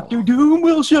Maybe much Doctor more. Doom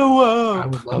will show I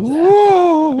up. would love that.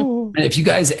 Whoa. And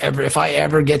if I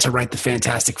ever get to write the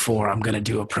Fantastic Four, I'm going to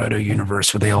do a proto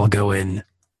universe where they all go in.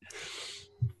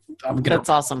 That's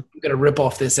awesome. I'm gonna rip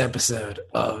off this episode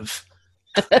of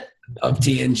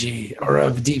TNG or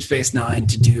of Deep Space Nine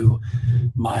to do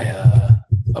my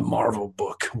a Marvel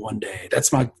book one day.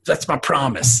 That's my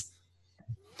promise.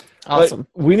 Awesome.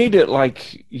 But we need to,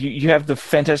 like, you have the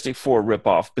Fantastic Four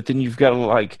ripoff, but then you've got to,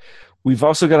 like, we've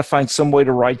also got to find some way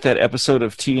to write that episode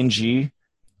of TNG,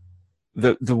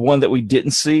 the one that we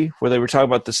didn't see, where they were talking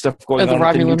about the stuff going the on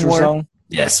with the Romulan neutral War. zone.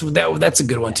 Yes, that's a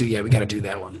good one too. Yeah, we got to do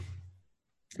that one.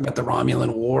 About the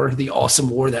Romulan War, the awesome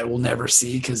war that we'll never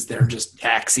see because they're just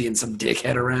axing some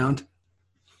dickhead around.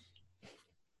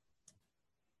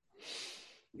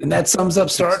 And that sums up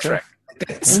Star Trek.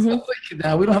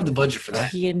 No, we don't have the budget for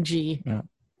that. TNG.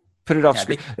 Put it off Yeah,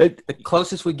 screen. the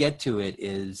closest we get to it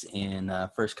is in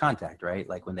First Contact, right?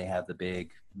 Like when they have the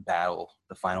big battle,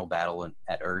 the final battle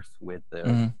at Earth with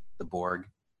the Borg.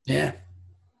 Yeah.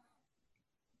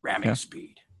 Ramming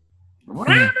speed.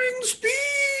 Ramming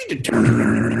speed.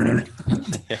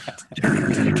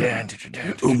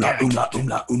 Umla, umla,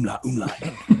 umla, umla, umla.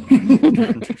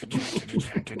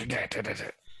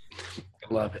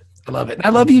 I love it. I love it. And I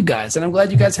love you guys. And I'm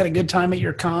glad you guys had a good time at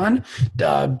your con.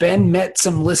 Ben met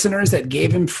some listeners that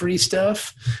gave him free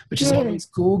stuff, which is always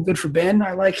cool. Good for Ben.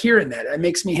 I like hearing that. That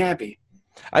makes me happy.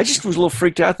 I just was a little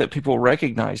freaked out that people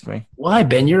recognized me. Why,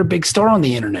 Ben? You're a big star on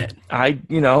the internet. I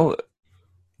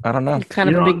don't know. Kind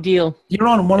of You're a on- big deal. You're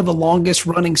on one of the longest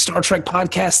running Star Trek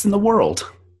podcasts in the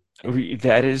world.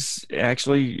 That is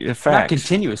actually a Not fact.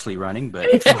 continuously running, but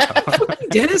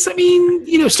Dennis, I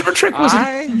mean, Star Trek wasn't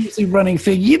a continuously running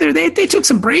thing either. They took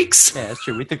some breaks. yeah, that's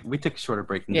true. We took a shorter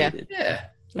break than Yeah. they did. Yeah.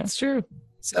 That's true.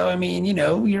 So I mean,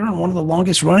 you're on one of the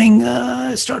longest running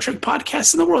Star Trek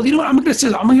podcasts in the world. You know what? I'm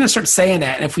gonna start saying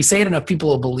that, and if we say it enough, people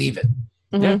will believe it.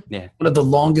 Mhm. Yeah. One of the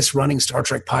longest running Star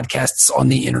Trek podcasts on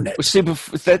the internet. Well, see,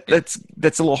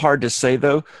 that's a little hard to say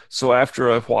though. So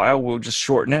after a while, we'll just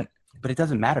shorten it, But it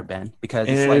doesn't matter, Ben, because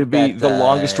and it's it'll like be that, the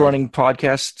longest running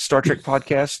podcast, Star Trek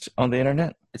podcast on the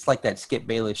internet. It's like that Skip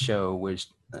Bayless show with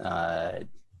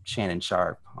Shannon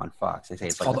Sharp on Fox. They say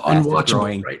it's like Called the fastest Unwatchable,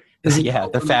 growing, right? Is it yeah,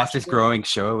 called the fastest Unwatchable? growing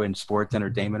show in sports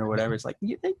entertainment or whatever. It's like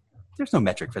there's no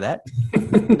metric for that.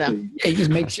 No. Yeah, you just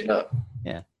make shit up.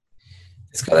 Yeah.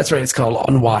 That's right. It's called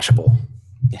Unwatchable.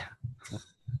 Yeah.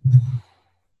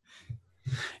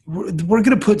 We're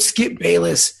gonna put Skip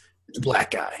Bayless, the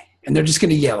black guy, and they're just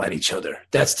gonna yell at each other.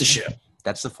 That's the show.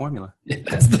 That's the formula.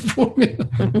 That's the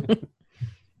formula.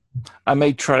 I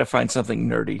may try to find something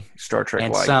nerdy Star Trek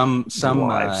And like. some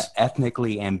lives.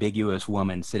 ethnically ambiguous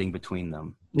woman sitting between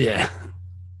them. Yeah.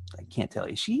 I can't tell.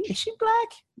 Is she black?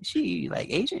 Is she like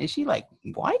Asian? Is she like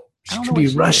white? I She don't could know be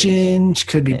what she Russian. She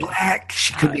could be Yeah. black.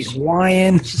 She could be She-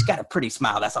 Hawaiian. She's got a pretty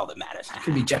smile. That's all that matters.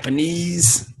 Could be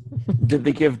Japanese. Did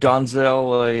they give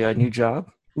Donzel a new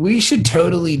job? We should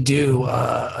totally do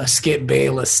a Skip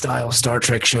Bayless style Star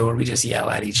Trek show where we just yell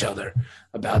at each other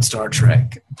about Star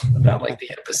Trek, about like the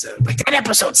episode. Like that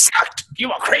episode sucked. You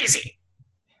are crazy.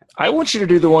 I want you to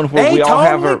do the one where They we all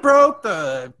have totally our. broke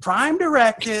the prime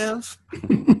directive.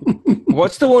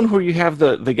 What's the one where you have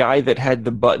the guy that had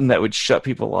the button that would shut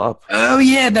people up? Oh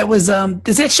yeah, that was.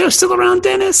 Is that show still around,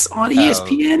 Dennis, on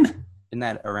ESPN? Isn't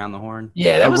that Around the Horn?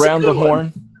 Yeah, that was a Around the good one.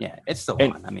 horn? Yeah, it's still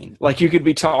And- on. I mean, Like you could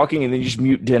be talking and then you just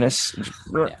mute Dennis.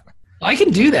 Yeah. I can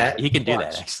do that. he can do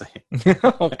Watch. that actually.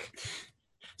 Okay.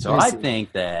 So Let me I see.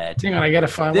 think that Hang on, I gotta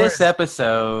find this where-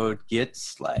 episode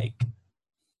gets like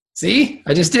See,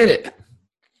 I just did it.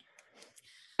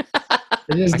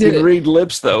 I just I did can it. read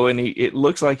lips though, and it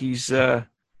looks like he's There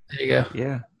you go.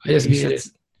 yeah. I just He muted.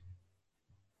 sits-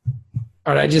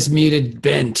 All right, I just muted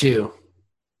Ben too.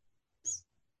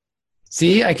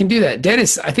 See, I can do that.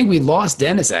 Dennis, I think we lost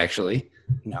Dennis actually.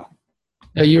 no.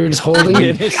 No, you were just holding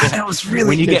it. Dennis. God, that was really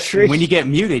When you good. get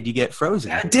muted, you get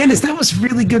frozen. God, Dennis, that was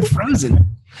really good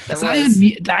Frozen. That I was.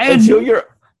 Until you're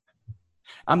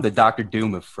I'm the Doctor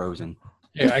Doom of Frozen.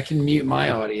 Here, I can mute my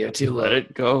audio too. let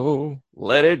it go,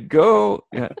 let it go.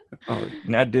 Yeah. Oh,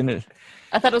 now Dennis.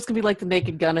 I thought it was gonna be like the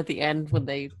Naked Gun at the end when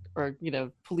they, or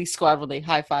Police Squad when they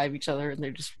high five each other and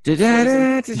they're just.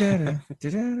 Da-da-da, da-da-da,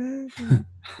 da-da-da.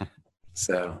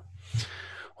 So,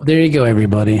 well, there you go,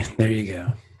 everybody. There you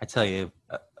go. I tell you,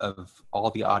 of all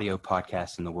the audio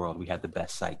podcasts in the world, we have the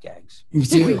best sight gags. You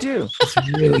We do. do. It's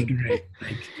really great.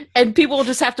 And people will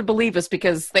just have to believe us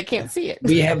because they can't see it.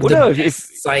 We have Well, the no,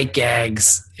 best sight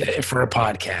gags for a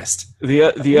podcast.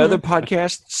 The other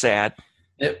podcast, sad.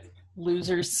 Yep.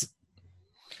 Losers.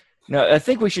 No, I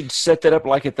think we should set that up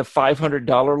like at the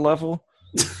 $500 level.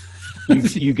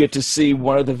 You get to see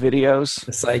one of the videos.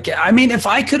 It's like, I mean, if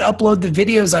I could upload the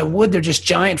videos, I would. They're just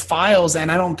giant files, and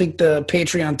I don't think the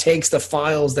Patreon takes the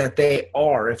files that they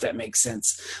are, if that makes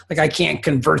sense. Like, I can't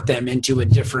convert them into a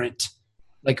different,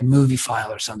 like, movie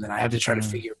file or something. I have to try to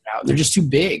figure it out. They're just too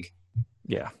big.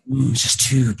 Yeah, It's just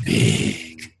too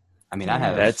big. I mean, I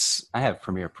have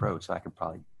Premiere Pro, so I could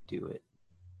probably do it.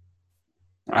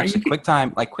 Actually,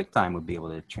 QuickTime would be able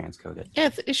to transcode it. Yeah,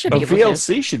 it should but be able to.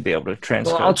 VLC should be able to transcode.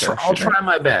 Well, that, I'll shouldn't it? try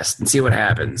my best and see what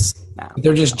happens. Now,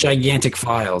 They're just gigantic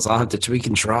files. We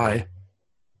can try.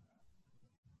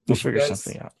 We'll If you figure guys-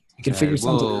 something out. You can figure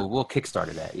something out. we'll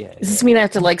Kickstarter that. Yeah. Does this mean I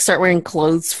have to start wearing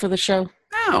clothes for the show?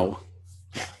 No.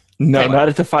 No, Okay. not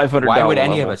at the $500. Why would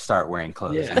any of level. us start wearing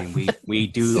clothes? Yeah. I mean, we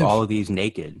do all of these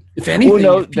naked. If anything, Well,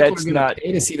 no, if people that's are gonna not-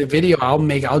 pay to see the video.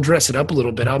 I'll dress it up a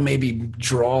little bit. I'll maybe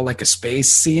draw like a space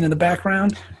scene in the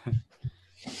background.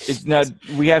 Now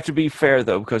we have to be fair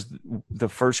though, because the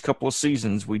first couple of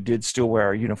seasons we did still wear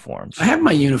our uniforms. I have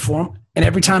my uniform, and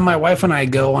every time my wife and I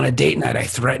go on a date night, I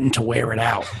threaten to wear it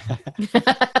out.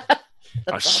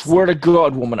 I swear to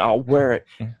God, woman, I'll wear it.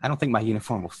 I don't think my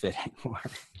uniform will fit anymore.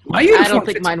 My uniform I don't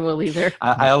think fits- mine will either.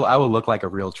 I will look like a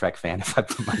real Trek fan if I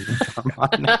put my uniform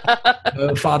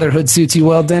on. Fatherhood suits you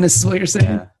well, Dennis, is what you're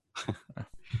saying? Yeah.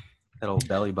 That old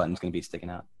belly button's going to be sticking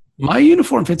out. My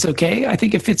uniform fits okay. I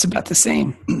think it fits about the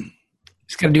same.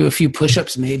 Just got to do a few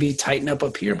push-ups, maybe tighten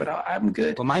up here, but I'm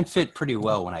good. Well, mine fit pretty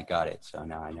well when I got it, so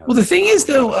now I know. Well, the thing is,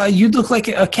 though, you look like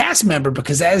a cast member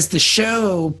because as the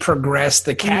show progressed,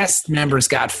 the cast members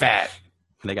got fat.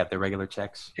 They got their regular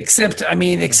checks. Except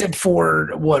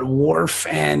for what, Worf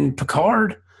and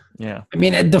Picard. Yeah. I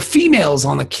mean, the females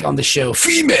on the show,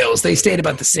 they stayed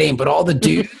about the same, but all the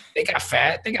dudes, they got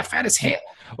fat. They got fat as hell.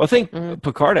 Well, I think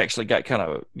Picard actually got kind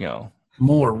of,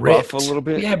 More ripped rough a little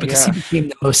bit. Yeah, because he became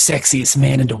the most sexiest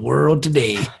man in the world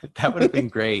today. That would have been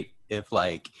great if,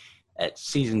 like, at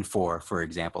season 4, for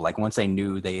example, like once they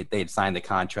knew they had signed the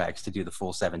contracts to do the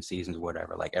full 7 seasons or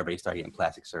whatever, like everybody started getting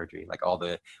plastic surgery. Like all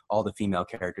the female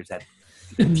characters had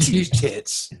huge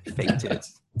tits, fake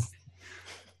tits.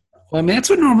 Well, I mean, that's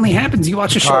what normally happens. You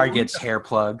watch a show. Picard gets hair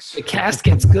plugs. The cast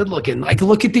gets good looking. Like,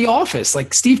 look at The Office.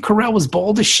 Like, Steve Carell was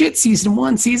bald as shit season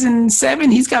 1. Season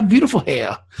 7, he's got beautiful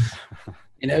hair.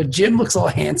 Jim looks all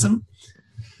handsome.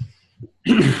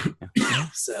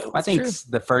 So I think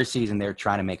the first season they're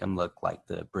trying to make him look like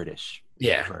the British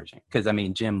version. Because, I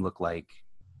mean, Jim looked like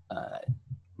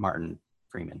Martin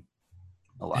Freeman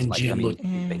a lot. And like, Jim looked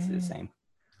basically the same.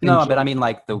 No, but I mean,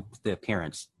 like the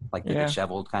appearance, like the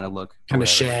disheveled kind of look. kind of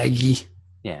shaggy.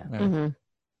 Yeah. Mm-hmm.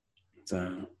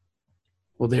 So,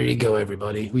 well, there you go,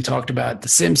 everybody. We talked about The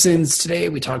Simpsons today.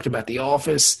 We talked about The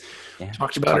Office. Yeah.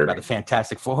 Talked about the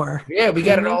Fantastic Four. Yeah, we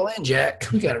got it all in, Jack.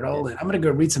 We got it all in. I'm going to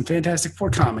go read some Fantastic Four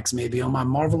comics maybe on my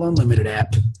Marvel Unlimited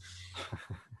app.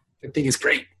 I think it's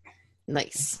great.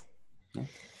 Nice.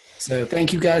 So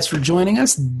thank you guys for joining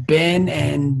us. Ben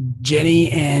and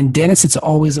Jenny and Dennis, it's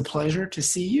always a pleasure to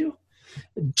see you.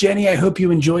 Jenny, I hope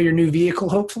you enjoy your new vehicle,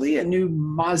 hopefully, a new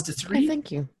Mazda 3. Okay,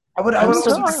 thank you. I would I'm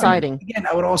so also exciting. Again,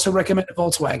 I would also recommend a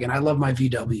Volkswagen. I love my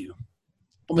VW.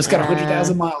 Almost got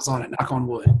 100,000 miles on it, knock on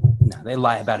wood. No, they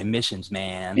lie about emissions,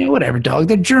 man. Yeah, whatever, dog.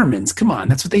 They're Germans. Come on,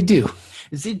 that's what they do.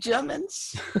 The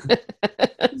Germans.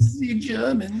 The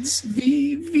Germans,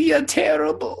 we are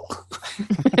terrible.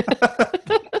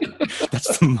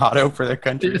 That's the motto for their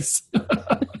country.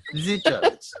 The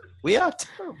Germans. We are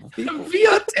terrible people. We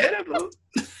are terrible.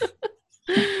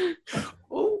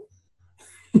 Oh,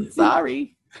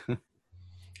 sorry.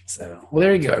 So, well,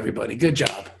 there you go, everybody. Good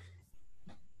job.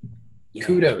 Yeah.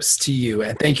 Kudos to you,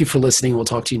 and thank you for listening. We'll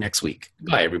talk to you next week.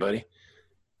 Bye, everybody.